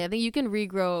shit. Yeah, I think you can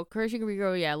regrow. Of course, you can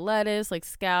regrow lettuce, like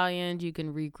scallions. You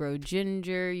can regrow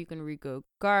ginger. You can regrow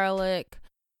garlic,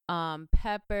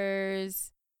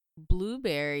 peppers,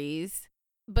 blueberries.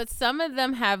 But some of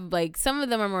them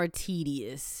are more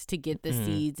tedious to get the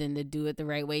seeds and to do it the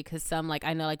right way. Because some, like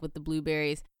I know, like with the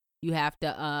blueberries, you have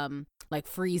to like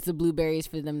freeze the blueberries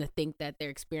for them to think that they're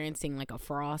experiencing like a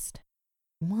frost.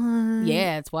 What?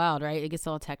 Yeah, it's wild, right? It gets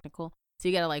all technical. So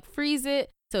you gotta like freeze it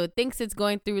so it thinks it's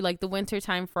going through like the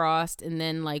wintertime frost, and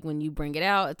then like when you bring it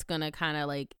out, it's gonna kind of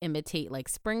like imitate like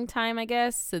springtime, I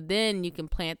guess. So then you can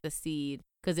plant the seed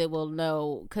because it will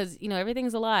know, because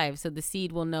everything's alive, so the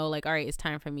seed will know like, all right, it's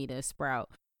time for me to sprout.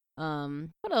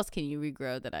 What else can you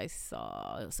regrow that I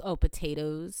saw?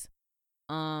 Potatoes.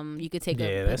 You could take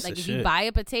if you buy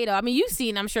a potato. I mean, you've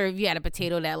seen. I'm sure if you had a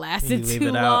potato that lasted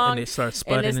too long, out and it starts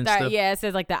spudding and stuff. Yeah, it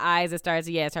says like the eyes. It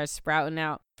starts sprouting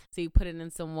out. So you put it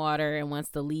in some water, and once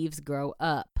the leaves grow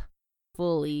up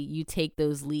fully, you take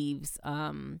those leaves,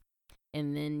 and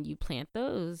then you plant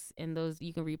those. And those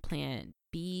you can replant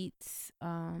beets,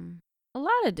 a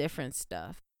lot of different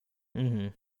stuff.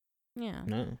 Yeah.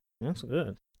 No, that's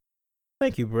good.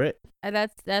 Thank you, Britt.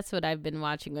 That's what I've been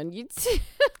watching on YouTube.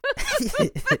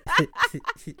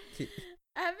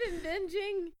 I've been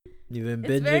binging. You've been binging?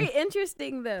 It's very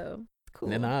interesting, though. It's cool.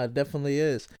 Nah, it definitely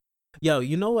is. Yo,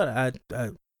 you know what? I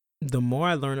the more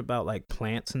I learn about like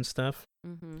plants and stuff,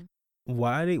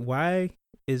 why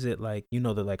is it like,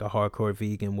 that like a hardcore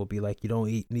vegan will be like, you don't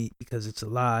eat meat because it's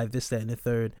alive, this, that, and the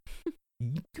third.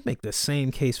 You can make the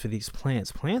same case for these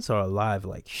plants. Plants are alive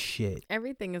like shit.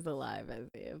 Everything is alive,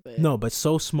 Isaiah. But no, but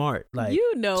so smart. Like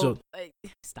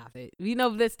stop it.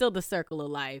 That's still the circle of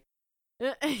life.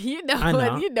 You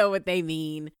know what they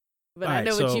mean, but I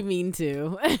know what you mean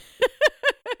too.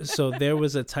 So there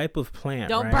was a type of plant.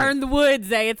 Don't burn the wood,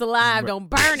 Zay. It's alive. Don't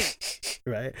burn it.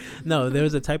 Right. No, there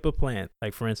was a type of plant.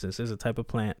 Like for instance, there's a type of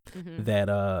plant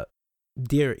that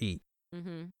deer eat.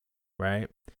 Right,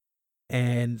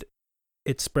 and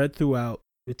it spread throughout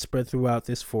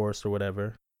this forest or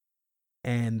whatever,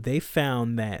 and they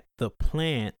found that the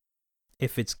plant,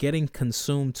 if it's getting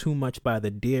consumed too much by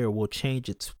the deer, will change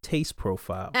its taste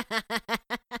profile.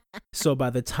 So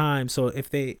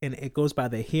it goes by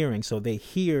the hearing, so they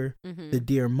hear the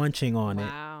deer munching on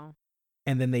it,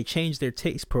 and then they change their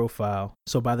taste profile.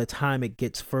 So by the time it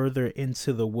gets further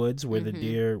into the woods where the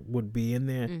deer would be in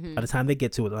there, by the time they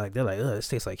get to it, they're like, ugh, this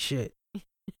tastes like shit.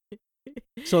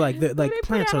 So like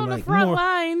plants are like front more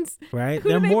lines, right?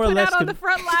 They're more or less on the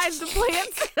front lines. The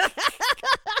plants.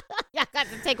 Y'all got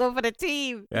to take one for the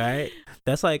team, right?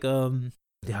 That's like I'm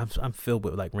filled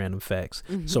with like random facts.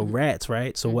 So rats,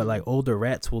 right? So what like older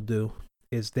rats will do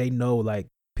is they know like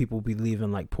people will be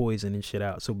leaving like poison and shit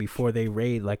out. So before they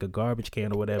raid like a garbage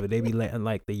can or whatever, they be letting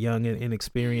like the young and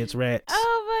inexperienced rats.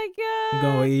 Oh my god!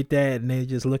 Go eat that, and they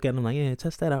just look at them like, yeah,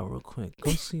 test that out real quick.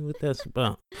 Go see what that's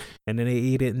about. And then they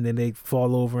eat it, and then they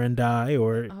fall over and die,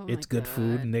 or it's good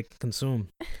food and they can consume.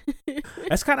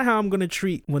 That's kind of how I'm gonna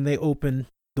treat when they open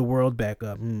the world back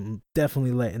up.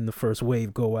 Definitely letting the first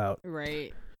wave go out.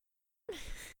 Right.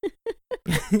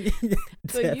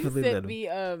 So you sent me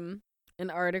an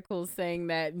article saying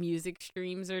that music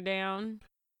streams are down.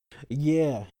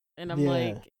 Yeah. And I'm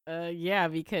like, yeah,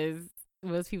 because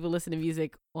most people listen to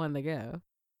music on the go.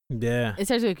 Yeah.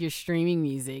 Especially if you're streaming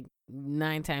music,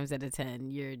 9 times out of 10,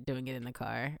 you're doing it in the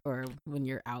car or when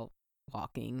you're out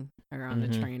walking or on the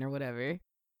train or whatever.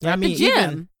 Yeah, at the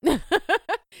gym.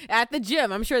 At the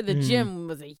gym. I'm sure the gym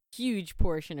was a huge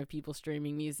portion of people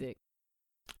streaming music.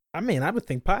 I mean, I would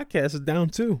think podcasts is down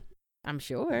too. I'm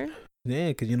sure. Yeah,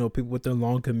 because people with their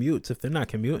long commutes, if they're not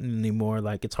commuting anymore,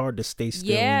 like it's hard to stay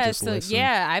still and just listen.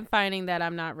 Yeah, I'm finding that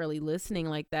I'm not really listening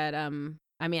like that. I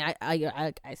mean,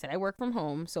 I said I work from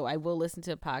home, so I will listen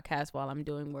to a podcast while I'm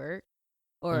doing work,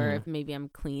 or if maybe I'm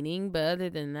cleaning. But other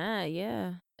than that,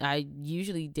 yeah, I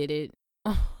usually did it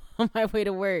on my way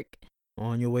to work.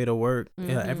 On your way to work,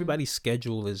 yeah. Everybody's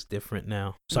schedule is different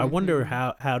now, so I wonder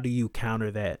how do you counter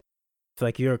that? If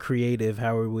like you're a creative,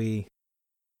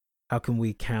 how can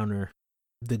we counter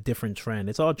the different trend?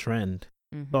 It's all trend.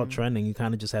 It's all trending. You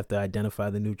kind of just have to identify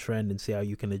the new trend and see how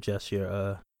you can adjust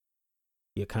your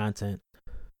content.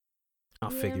 I'll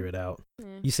figure it out. Yeah.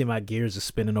 You see my gears are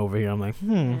spinning over here. I'm like,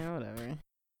 yeah, whatever.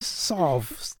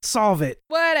 Solve it.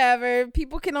 Whatever.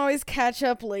 People can always catch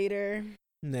up later.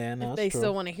 Nah, no, if they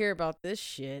still want to hear about this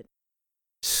shit.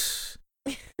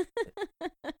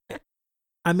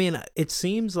 I mean, it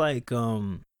seems like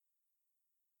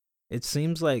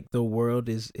the world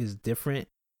is different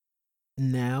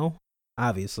now,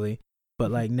 obviously, but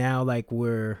Mm-hmm. like now, like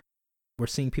we're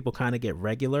seeing people kind of get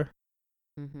regular.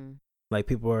 Mm-hmm. Like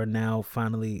people are now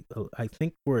finally, I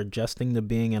think we're adjusting to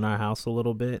being in our house a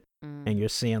little bit, and you're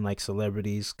seeing like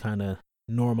celebrities kind of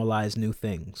normalize new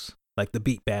things, like the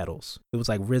beat battles. It was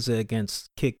like RZA against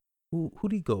Kick. Who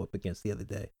did he go up against the other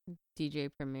day? DJ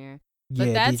Premier. But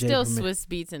Yeah, that's DJ still Premier. Swiss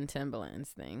Beats and Timbaland's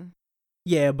thing.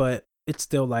 Yeah, but it's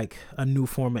still like a new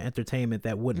form of entertainment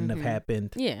that wouldn't have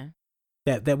happened. Yeah.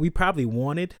 That we probably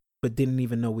wanted, but didn't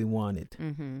even know we wanted.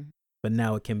 Mm-hmm. But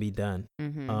now it can be done.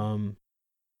 Mm-hmm.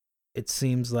 It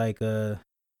seems like I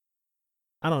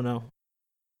don't know.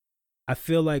 I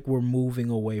feel like we're moving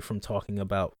away from talking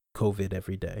about COVID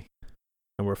every day,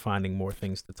 and we're finding more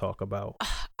things to talk about.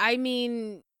 I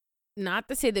mean, not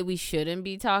to say that we shouldn't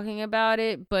be talking about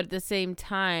it, but at the same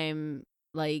time,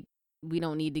 like, we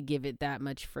don't need to give it that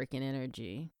much freaking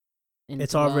energy. And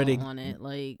It's dwell already on it,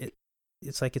 like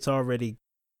it's like it's already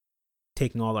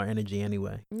taking all our energy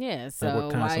anyway. yeah. we're So why are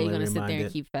you constantly gonna sit there reminded.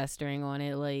 and keep festering on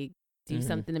it? Like, do Mhm.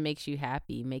 something that makes you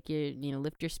happy. Make your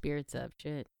lift your spirits up.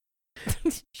 Shit.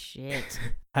 Shit.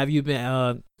 Have you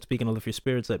been speaking of lift your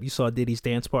spirits up? You saw Diddy's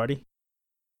dance party?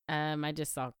 I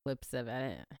just saw clips of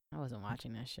it. I wasn't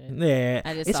watching that shit. Yeah,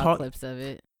 I just it's saw hard. clips of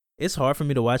it. It's hard for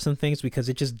me to watch some things because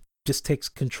it just takes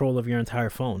control of your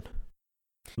entire phone.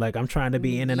 Like I'm trying to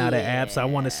be in and out of apps. I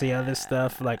want to see other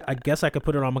stuff. Like I guess I could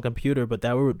put it on my computer, but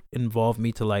that would involve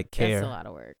me to like care. That's a lot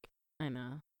of work. I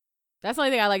know. That's the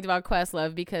only thing I liked about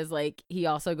Questlove because like he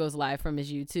also goes live from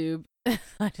his YouTube.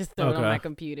 I just throw it on Okay. my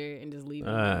computer and just leave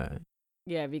it.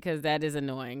 Yeah, because that is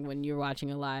annoying when you're watching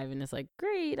a live and it's like,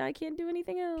 great, I can't do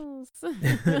anything else.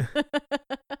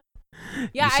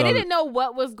 Yeah, I didn't know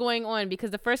what was going on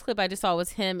because the first clip I just saw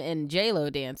was him and J-Lo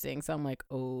dancing. So I'm like,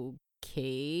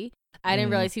 okay. I didn't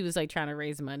realize he was like trying to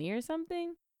raise money or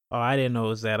something. Oh, I didn't know it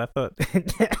was that. I thought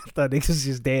niggas was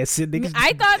just dancing.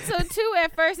 I thought so too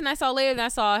at first, and I saw later, and I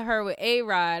saw her with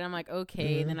A-Rod. I'm like,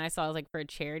 okay. And then I saw it was like for a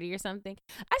charity or something.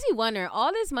 I actually wonder,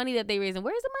 all this money that they raising,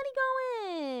 where's the money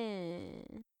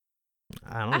going?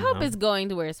 I hope it's going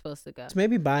to where it's supposed to go. It's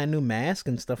maybe buy a new mask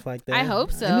and stuff like that. I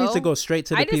hope so. It needs to go straight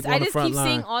to the people on the front line. I just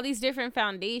keep seeing all these different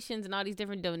foundations and all these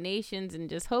different donations, and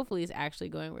just hopefully it's actually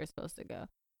going where it's supposed to go.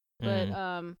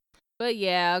 But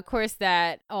yeah, of course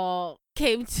that all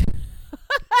came to.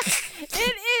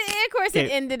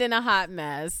 It ended in a hot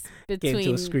mess between. Came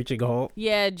to a screeching halt.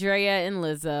 Yeah, Drea and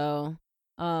Lizzo.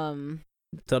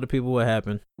 Tell the people what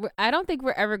happened. I don't think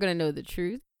we're ever gonna know the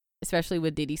truth, especially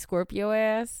with Diddy Scorpio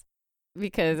ass,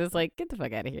 because it's like, get the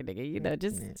fuck out of here, nigga.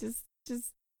 Just.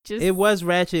 It was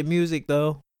ratchet music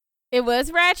though. It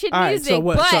was ratchet music,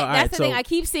 but that's the thing. I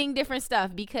keep seeing different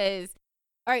stuff because.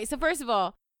 All right, so first of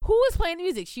all, who was playing the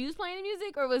music? She was playing the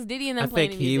music, or was Diddy and them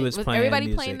playing the music? I think he was playing everybody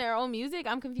music. playing their own music?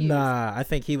 I'm confused. Nah, I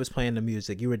think he was playing the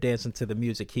music. You were dancing to the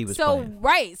music he was playing. So,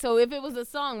 right. So if it was a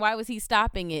song, why was he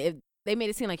stopping it? If they made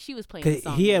it seem like she was playing the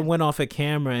song. He had went off a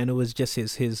camera and it was just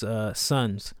his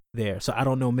sons there. So I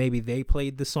don't know. Maybe they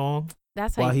played the song.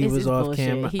 That's while he was off bullshit.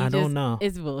 camera. I don't know.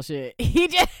 It's bullshit.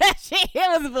 It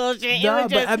was bullshit. No,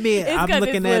 but I mean, I'm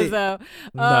looking at it.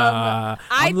 Nah,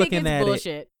 I think it's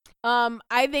bullshit.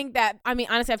 I think that, I mean,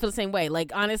 honestly, I feel the same way.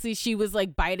 Like, honestly, she was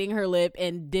like biting her lip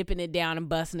and dipping it down and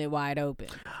busting it wide open.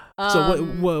 So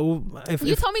what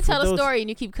you told me tell a story and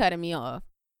you keep cutting me off.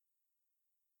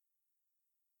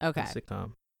 Okay.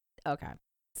 Sitcom. Okay.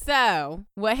 So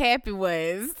what happened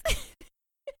was,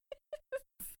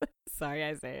 sorry,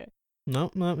 I say it. No,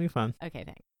 you're fine. Okay,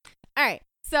 thanks. All right.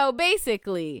 So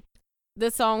basically, the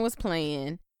song was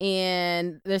playing.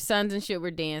 And their sons and shit were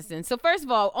dancing. So first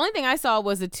of all, only thing I saw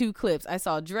was the two clips. I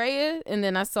saw Drea and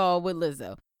then I saw with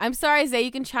Lizzo. I'm sorry, Zay, you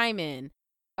can chime in.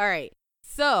 All right.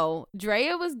 So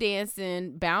Drea was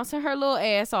dancing, bouncing her little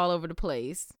ass all over the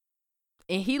place.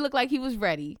 And he looked like he was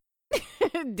ready.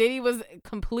 Diddy was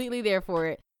completely there for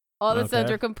it. All the sons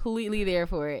were completely there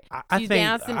for it. She's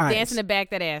dancing to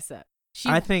back that ass up.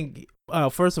 I think...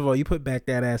 first of all, you put back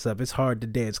that ass up. It's hard to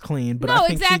dance clean, but no, I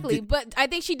think exactly. But I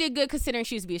think she did good considering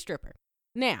she used to be a stripper.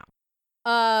 Now,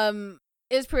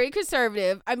 it's pretty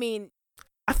conservative. I mean,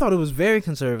 I thought it was very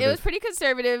conservative. It was pretty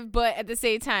conservative, but at the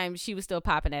same time, she was still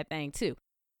popping that thing too.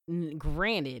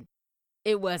 Granted,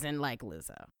 it wasn't like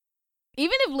Lizzo.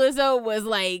 Even if Lizzo was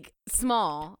like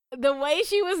small, the way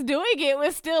she was doing it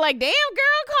was still like, damn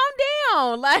girl, calm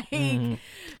down. Like,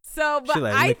 so, but she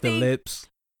like I licked think the lips.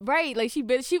 Right, like she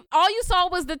all you saw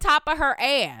was the top of her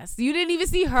ass. You didn't even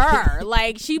see her.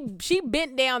 Like she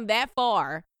bent down that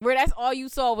far where that's all you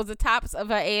saw was the tops of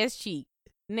her ass cheek.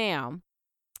 Now,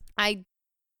 I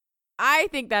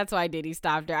think that's why Diddy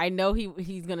stopped her. I know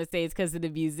he's gonna say it's because of the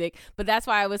music, but that's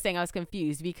why I was saying I was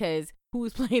confused because who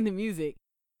was playing the music,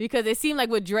 because it seemed like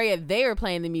with Drea they were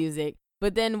playing the music,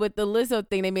 but then with the Lizzo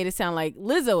thing they made it sound like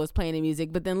Lizzo was playing the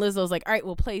music, but then Lizzo was like, all right,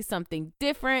 we'll play something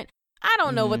different. I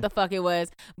don't know what the fuck it was,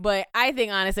 but I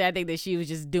think that she was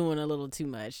just doing a little too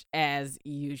much as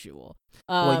usual.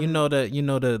 Well, the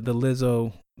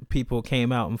Lizzo people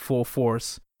came out in full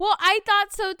force. Well, I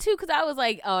thought so too, because I was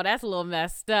like, oh, that's a little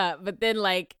messed up. But then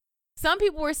like some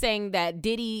people were saying that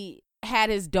Diddy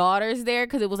had his daughters there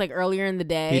because it was like earlier in the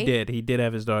day. He did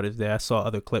have his daughters there. I saw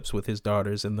other clips with his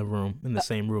daughters in the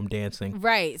same room dancing.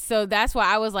 Right. So that's why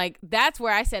I was like, that's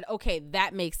where I said, okay,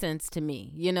 that makes sense to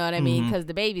me. You know what I mean? Because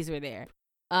the babies were there.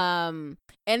 And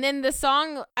then the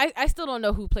song, I still don't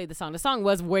know who played the song. The song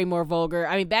was way more vulgar.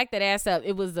 I mean, Back That Ass Up,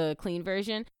 it was the clean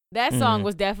version. That song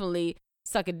was definitely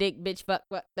suck a dick, bitch, fuck,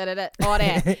 what, all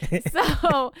that.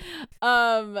 So,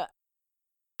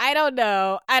 I don't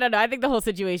know. I think the whole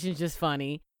situation is just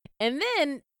funny. And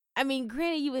then, I mean,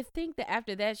 granted, you would think that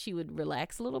after that she would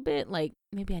relax a little bit. Like,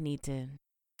 maybe I need to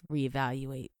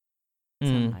reevaluate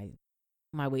some of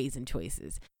my ways and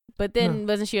choices. But then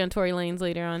wasn't she on Tory Lanez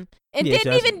later on? And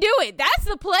didn't even do it. That's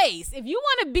the place. If you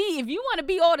want to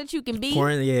be all that you can be.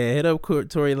 Hit up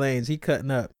Tory Lanez. He cutting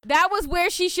up. That was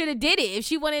where she should have did it. If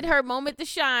she wanted her moment to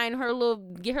shine,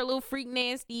 get her little freak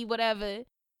nasty, whatever.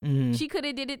 She could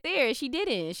have did it there. She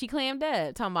didn't. She clammed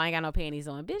up. Talking about I ain't got no panties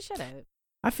on. Bitch, shut up.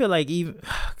 I feel like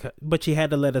but she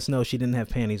had to let us know she didn't have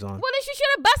panties on. Well, then she should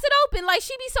have busted open. Like,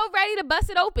 she be so ready to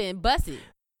bust it open. Bust it.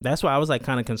 That's why I was like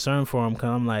kind of concerned for him, because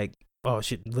I'm like, oh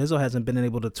shit, Lizzo hasn't been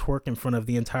able to twerk in front of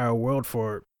the entire world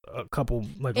for a couple,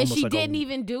 like, and almost she like didn't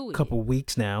even do it. Couple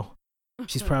weeks now.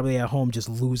 She's probably at home just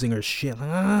losing her shit. Like,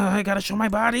 I gotta show my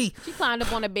body. She climbed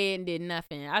up on the bed and did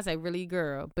nothing. I was like, really,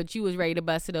 girl? But you was ready to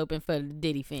bust it open for the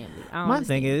Diddy family. My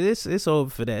thing is, it's over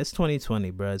for that. It's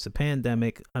 2020, bro. It's a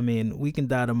pandemic. I mean, we can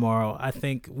die tomorrow. I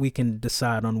think we can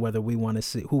decide on whether we want to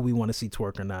see who we want to see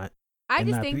twerk or not. I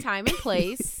just think time and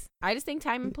place.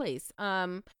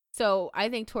 So I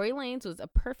think Tory Lanez was a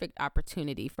perfect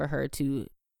opportunity for her to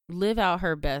live out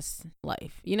her best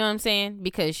life. You know what I'm saying?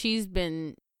 Because she's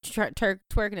been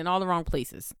twerking in all the wrong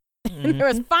places. There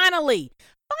was finally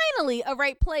a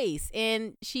right place,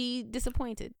 and she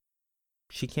disappointed.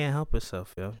 She can't help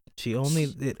herself, yo.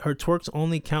 Her twerks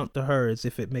only count to her as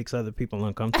if it makes other people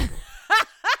uncomfortable.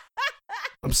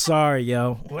 I'm sorry,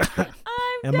 yo.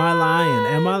 Am I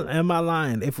lying? Am I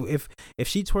lying? If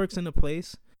she twerks in a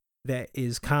place that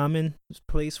is common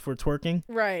place for twerking,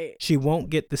 right, she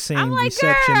won't get the same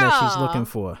reception that she's looking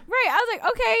for. Right. I was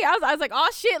like, okay. I was like,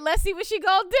 oh shit, let's see what she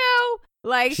gonna do.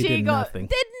 Like, she did nothing.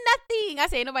 I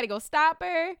said, ain't nobody gonna stop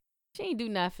her. She ain't do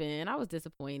nothing. I was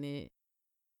disappointed.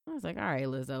 I was like, all right,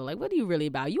 Lizzo, like, what are you really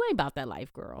about? You ain't about that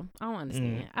life, girl. I don't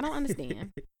understand. I don't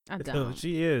understand. I don't. No,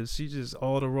 she is. She's just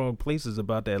all the wrong places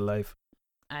about that life.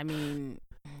 I mean,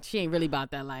 she ain't really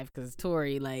about that life, because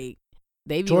Tory, like,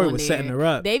 Tory was setting her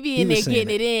up. They be in there getting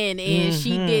it in, and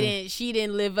she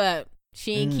didn't live up.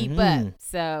 She didn't keep up.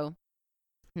 So,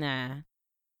 nah.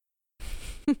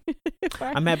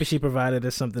 I'm happy she provided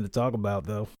us something to talk about,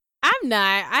 though. I'm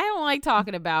not. I don't like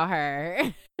talking about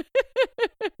her.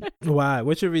 Why?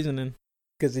 What's your reasoning?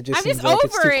 Because it just I'm just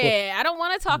over it. I don't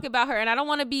want to talk about her, and I don't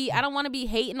want to be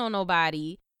hating on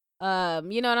nobody. You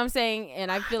know what I'm saying?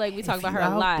 And I feel like we talk about her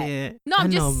a lot. No, I'm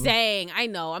just saying. I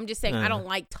know. I'm just saying I don't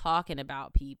like talking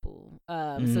about people.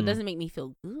 So it doesn't make me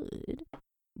feel good.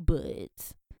 But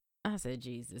I said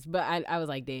Jesus. But I was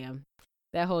like, damn.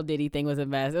 That whole Diddy thing was a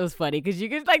mess. It was funny because you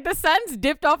could, like, the suns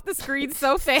dipped off the screen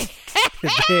so fast. They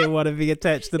didn't want to be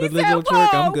attached to the Lizzo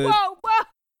twerk. I'm good. Whoa.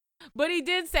 But he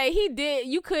did say,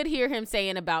 you could hear him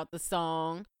saying about the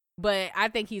song, but I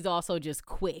think he's also just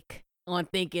quick on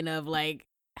thinking of, like,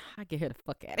 I get her the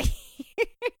fuck out of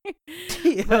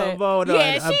here.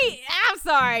 I'm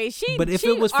sorry. But if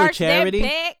it was for charity,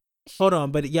 hold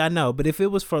on. But yeah, I know. But if it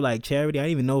was for, like, charity, I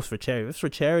didn't even know it was for charity. If it's for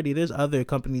charity, there's other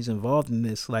companies involved in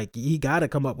this. Like, he got to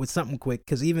come up with something quick,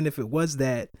 because even if it was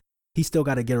that, he still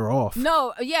got to get her off.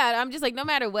 No, yeah, I'm just like, no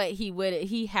matter what,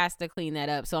 he has to clean that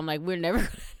up. So I'm like, we're never going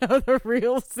to know the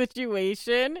real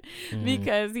situation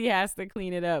because he has to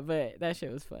clean it up. But that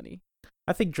shit was funny.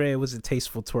 I think Drea was a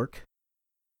tasteful twerk.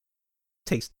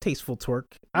 Tasteful twerk.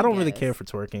 I don't really care for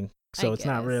twerking, so it's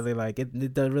not really like it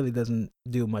really doesn't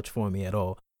do much for me at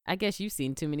all. I guess you've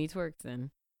seen too many twerks then.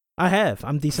 I have.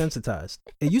 I'm desensitized.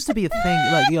 It used to be a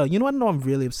thing. Like, yo, you know what? I know I'm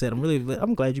really upset.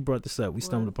 I'm glad you brought this up. We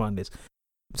stumbled upon this.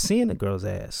 Seeing a girl's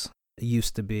ass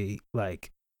used to be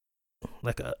like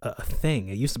a thing.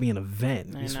 It used to be an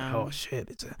event. It's like, oh shit,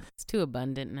 it's too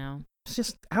abundant now. It's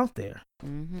just out there.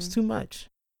 It's too much.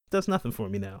 It does nothing for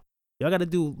me now. Y'all got to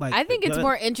do like. I think it's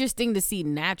more interesting to see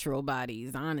natural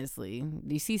bodies. Honestly,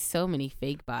 you see so many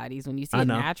fake bodies. When you see a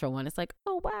natural one, it's like,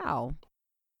 oh wow,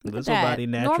 look at that. Body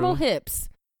natural. Normal hips.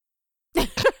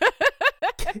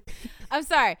 I'm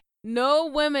sorry. No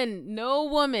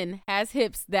woman has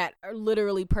hips that are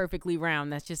literally perfectly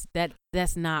round. That's just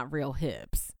that's not real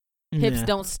hips. Hips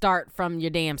don't start from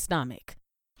your damn stomach.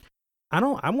 I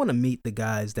want to meet the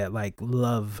guys that like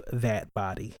love that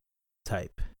body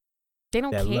type. They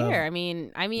don't care. I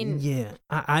mean. Yeah,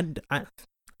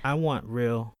 I want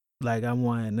real. Like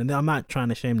and I'm not trying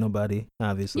to shame nobody,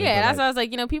 obviously. Yeah, that's why I was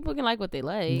like, people can like what they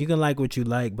like. You can like what you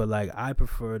like, but like I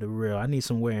prefer the real. I need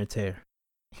some wear and tear.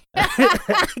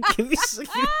 give me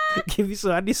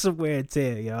some. I need some wear and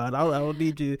tear, y'all. I don't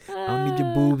need you. I don't need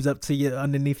your boobs up to your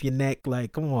underneath your neck.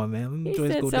 Like, come on, man. He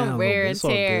said go some down wear and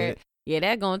tear. Yeah,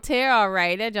 that gonna tear all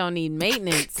right. That don't need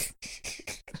maintenance.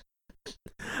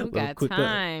 Who got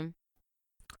time?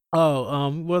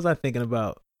 What was I thinking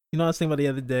about? I was thinking about the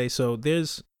other day. So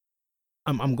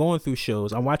I'm going through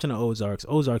shows. I'm watching the Ozarks.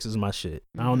 Ozarks is my shit.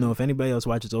 I don't know if anybody else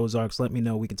watches Ozarks. Let me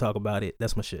know. We can talk about it.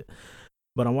 That's my shit.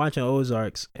 But I'm watching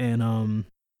Ozarks, and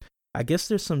I guess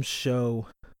there's some show.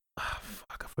 Oh,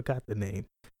 fuck, I forgot the name.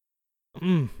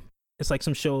 It's like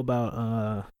some show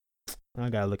about. I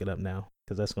gotta look it up now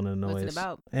because that's gonna annoy us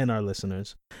and our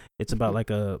listeners. It's about like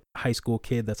a high school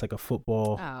kid that's like a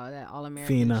football. Oh, that All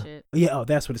American shit. Yeah, oh,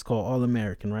 that's what it's called, All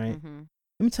American, right? Mm-hmm.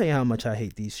 Let me tell you how much I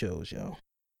hate these shows, yo.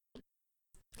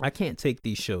 I can't take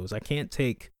these shows. I can't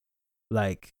take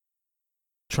like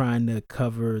trying to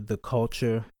cover the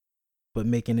culture, but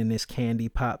making in this candy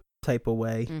pop type of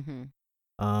way.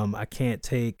 Mm-hmm. I can't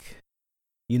take.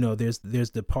 There's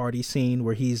the party scene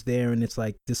where he's there and it's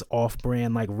like this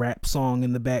off-brand like rap song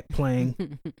in the back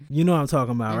playing. You know what I'm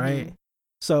talking about, right?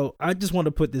 So I just want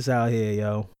to put this out here,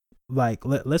 yo. Like,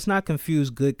 let's not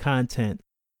confuse good content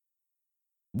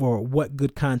or what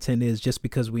good content is just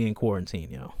because we in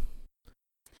quarantine, yo.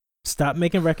 Stop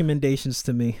making recommendations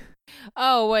to me.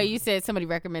 Oh, wait, you said somebody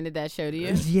recommended that show to you?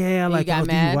 Yeah, like,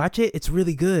 do you watch it? It's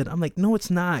really good. I'm like, no, it's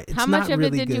not. It's How much not of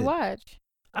really it did good. You watch?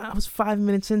 I was 5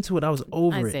 minutes into it. I was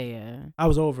over Isaiah. it. I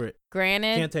was over it.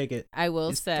 Granted, can't take it. I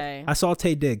will say. I saw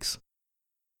Taye Diggs.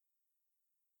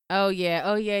 Oh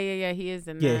yeah. He is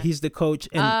in that. Yeah, he's the coach.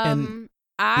 And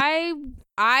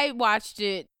I watched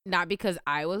it not because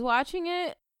I was watching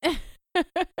it.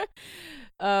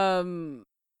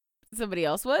 Somebody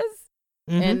else was,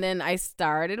 and then I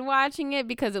started watching it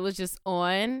because it was just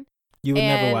on. You would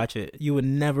never watch it. You would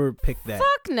never pick that.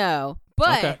 Fuck no.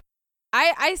 But. Okay.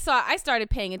 I started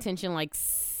paying attention like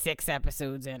 6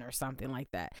 episodes in or something like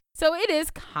that. So it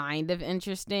is kind of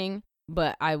interesting,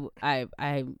 but I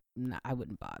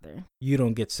wouldn't bother. You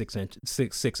don't get six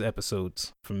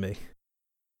episodes from me.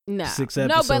 No, 6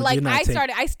 episodes. No, but like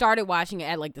I started watching it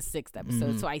at like the 6th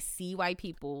episode, so I see why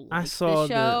people like the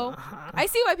show. I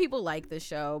see why people like the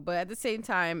show, but at the same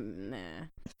time, nah.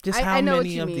 Just how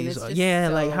many of these are? Yeah,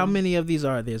 like how many of these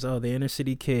are there? Oh, the inner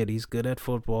city kid, he's good at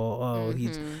football. Oh,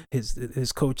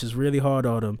 his coach is really hard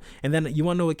on him. And then you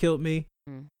want to know what killed me?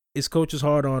 His coach was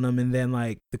hard on him, and then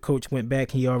like the coach went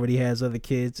back. He already has other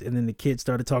kids, and then the kids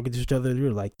started talking to each other. They were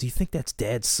like, "Do you think that's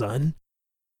Dad's son?"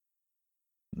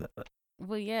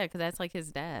 Well, yeah, because that's like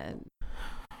his dad.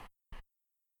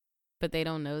 But they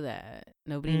don't know that.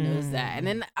 Nobody knows that. And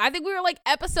then I think we were like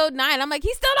episode 9. I'm like,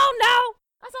 he still don't know.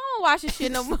 I don't watch this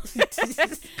shit no more. I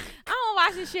don't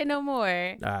watch this shit no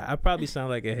more. I probably sound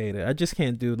like a hater. I just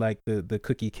can't do like the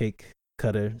cookie cake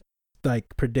cutter, like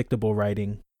predictable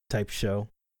writing type show.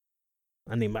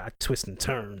 I need my twists and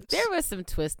turns. There was some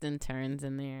twists and turns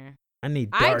in there. I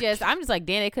need dark. I'm just like,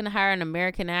 damn, they couldn't hire an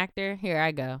American actor. Here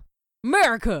I go.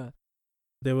 America.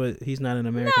 He's not an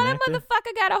American actor? No, that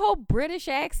motherfucker got a whole British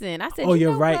accent. I said, oh,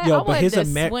 you're right. What? Yo, but his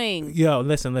swing. Yo,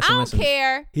 listen. I don't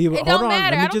care. It don't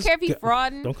matter. I don't care if he's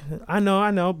frauding. I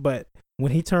know. But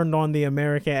when he turned on the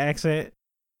American accent,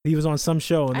 he was on some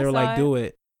show and they were like, do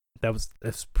it.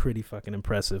 That's pretty fucking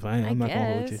impressive. I'm not going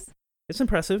to hold you. It's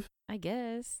impressive. I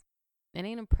guess. It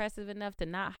ain't impressive enough to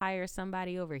not hire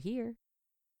somebody over here.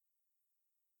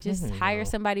 Just hire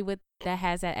somebody that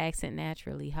has that accent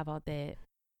naturally. How about that?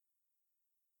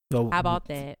 So, how about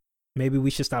that? Maybe we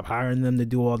should stop hiring them to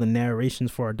do all the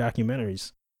narrations for our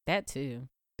documentaries. That too.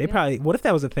 They probably. What if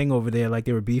that was a thing over there? Like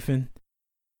they were beefing.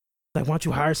 Like, why don't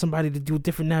you hire somebody to do a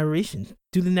different narration?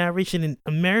 Do the narration in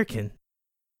American.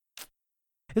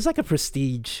 It's like a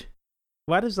prestige.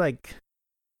 Why do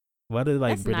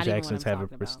British accents have a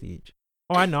prestige?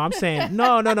 Oh, I know. I'm saying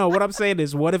no. What I'm saying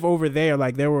is, what if over there,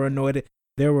 like they were annoyed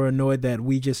that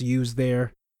we just used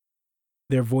their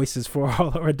voices for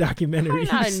all our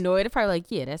documentaries? I'm not annoyed. They're probably like,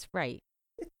 yeah, that's right.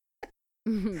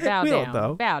 Bow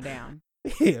down. Bow down.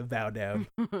 Yeah, bow down.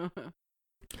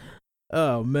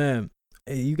 Oh man,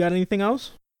 hey, you got anything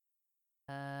else?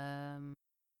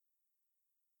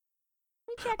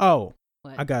 Oh,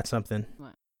 what? I got something.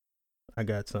 What? I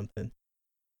got something.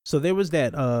 So there was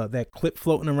that clip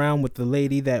floating around with the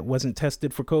lady that wasn't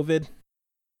tested for COVID,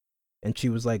 and she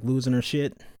was like losing her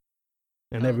shit,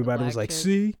 and everybody was like, chick.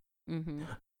 "See." Mm-hmm.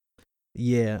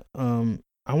 Yeah.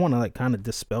 I want to like kind of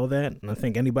dispel that, and I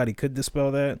think anybody could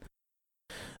dispel that.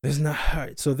 There's not. All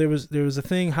right, so there was a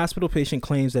thing. Hospital patient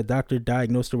claims that doctor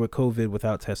diagnosed her with COVID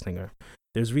without testing her.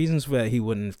 There's reasons for that he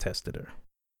wouldn't have tested her.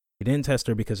 He didn't test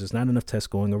her because there's not enough tests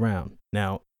going around.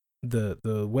 Now,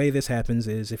 the way this happens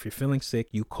is if you're feeling sick,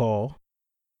 you call,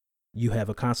 you have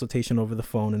a consultation over the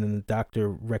phone, and then the doctor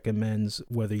recommends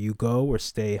whether you go or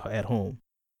stay at home.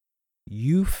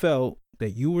 You felt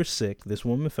that you were sick. This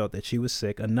woman felt that she was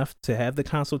sick enough to have the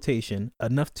consultation,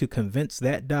 enough to convince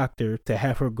that doctor to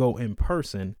have her go in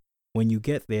person. When you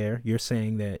get there, you're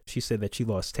saying that she said that she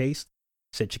lost taste,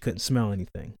 said she couldn't smell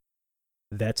anything.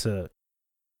 That's a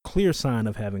clear sign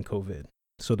of having COVID.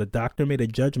 So the doctor made a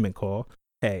judgment call.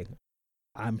 Hey,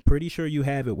 I'm pretty sure you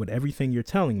have it with everything you're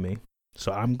telling me.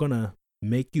 So I'm going to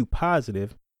make you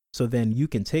positive. So then you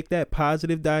can take that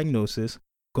positive diagnosis,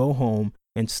 go home,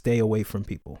 and stay away from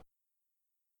people.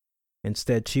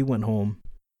 Instead, she went home,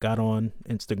 got on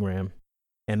Instagram,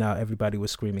 and now everybody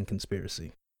was screaming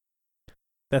conspiracy.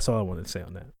 That's all I wanted to say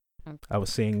on that. Okay. I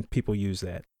was seeing people use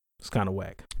that. It's kind of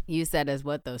whack. Use that as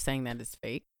what, though? Saying that it's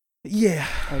fake? Yeah.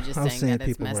 Or just saying that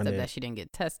it's messed up that she didn't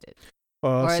get tested?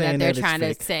 Or that they're trying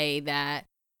to say that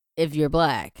if you're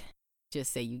black,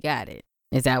 just say you got it.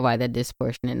 Is that why the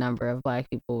disproportionate number of black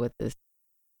people with this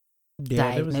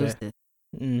diagnosis?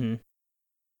 Mm-hmm.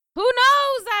 Who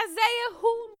knows, Isaiah?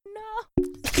 Who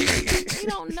knows? We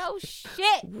don't know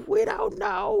shit. We don't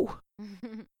know.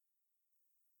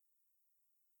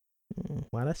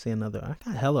 Why'd I say another? I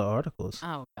got hella articles.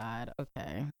 Oh, God.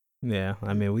 Okay. Yeah,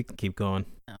 I mean, we can keep going.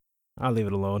 No. I'll leave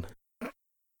it alone.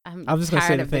 I'm just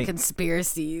tired of the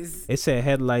conspiracies. It said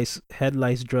head lice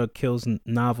drug kills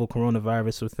novel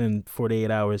coronavirus within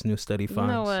 48 hours, new study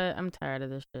finds. You know what? I'm tired of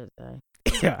this shit, Zay.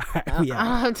 Yeah. I don't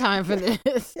have time for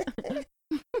this.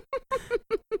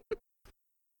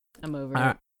 I'm over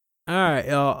it. All right,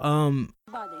 y'all.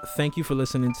 Thank you for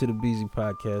listening to the BZ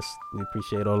Podcast. We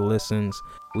appreciate all the listens.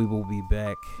 We will be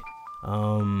back.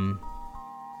 All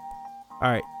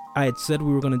right. I had said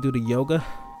we were going to do the yoga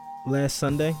last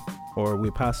Sunday, or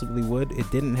we possibly would. It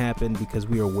didn't happen because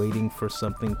we are waiting for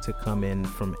something to come in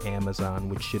from Amazon,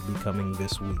 which should be coming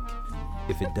this week.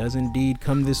 If it does indeed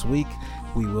come this week,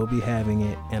 we will be having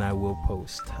it, and I will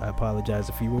post. I apologize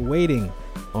if you were waiting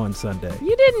on Sunday.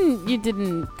 You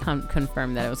didn't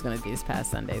confirm that it was going to be this past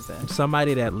Sunday, so.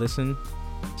 Somebody that listened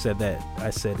said that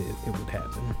I said it would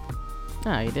happen.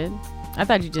 Oh, you did? I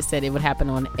thought you just said it would happen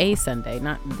on a Sunday,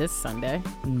 not this Sunday.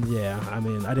 Yeah, I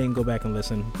mean, I didn't go back and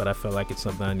listen, but I felt like it's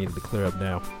something I needed to clear up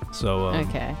now. So,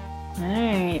 okay. All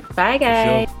right. Bye,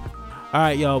 guys. Sure. All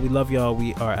right, y'all. We love y'all.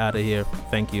 We are out of here.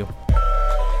 Thank you.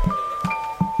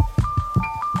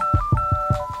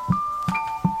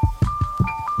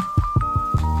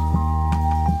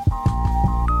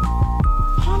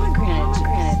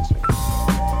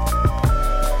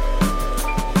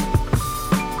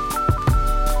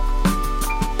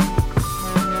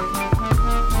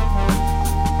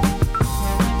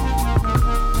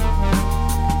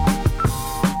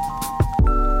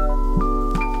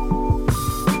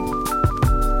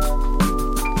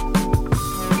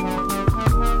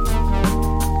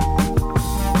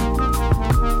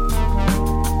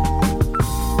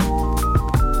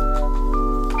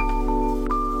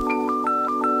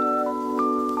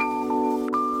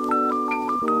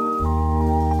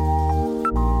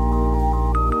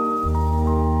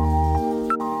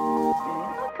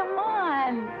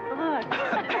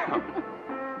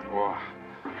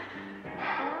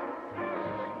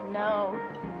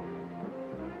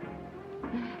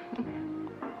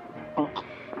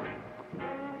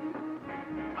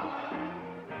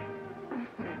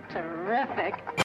 Terrific.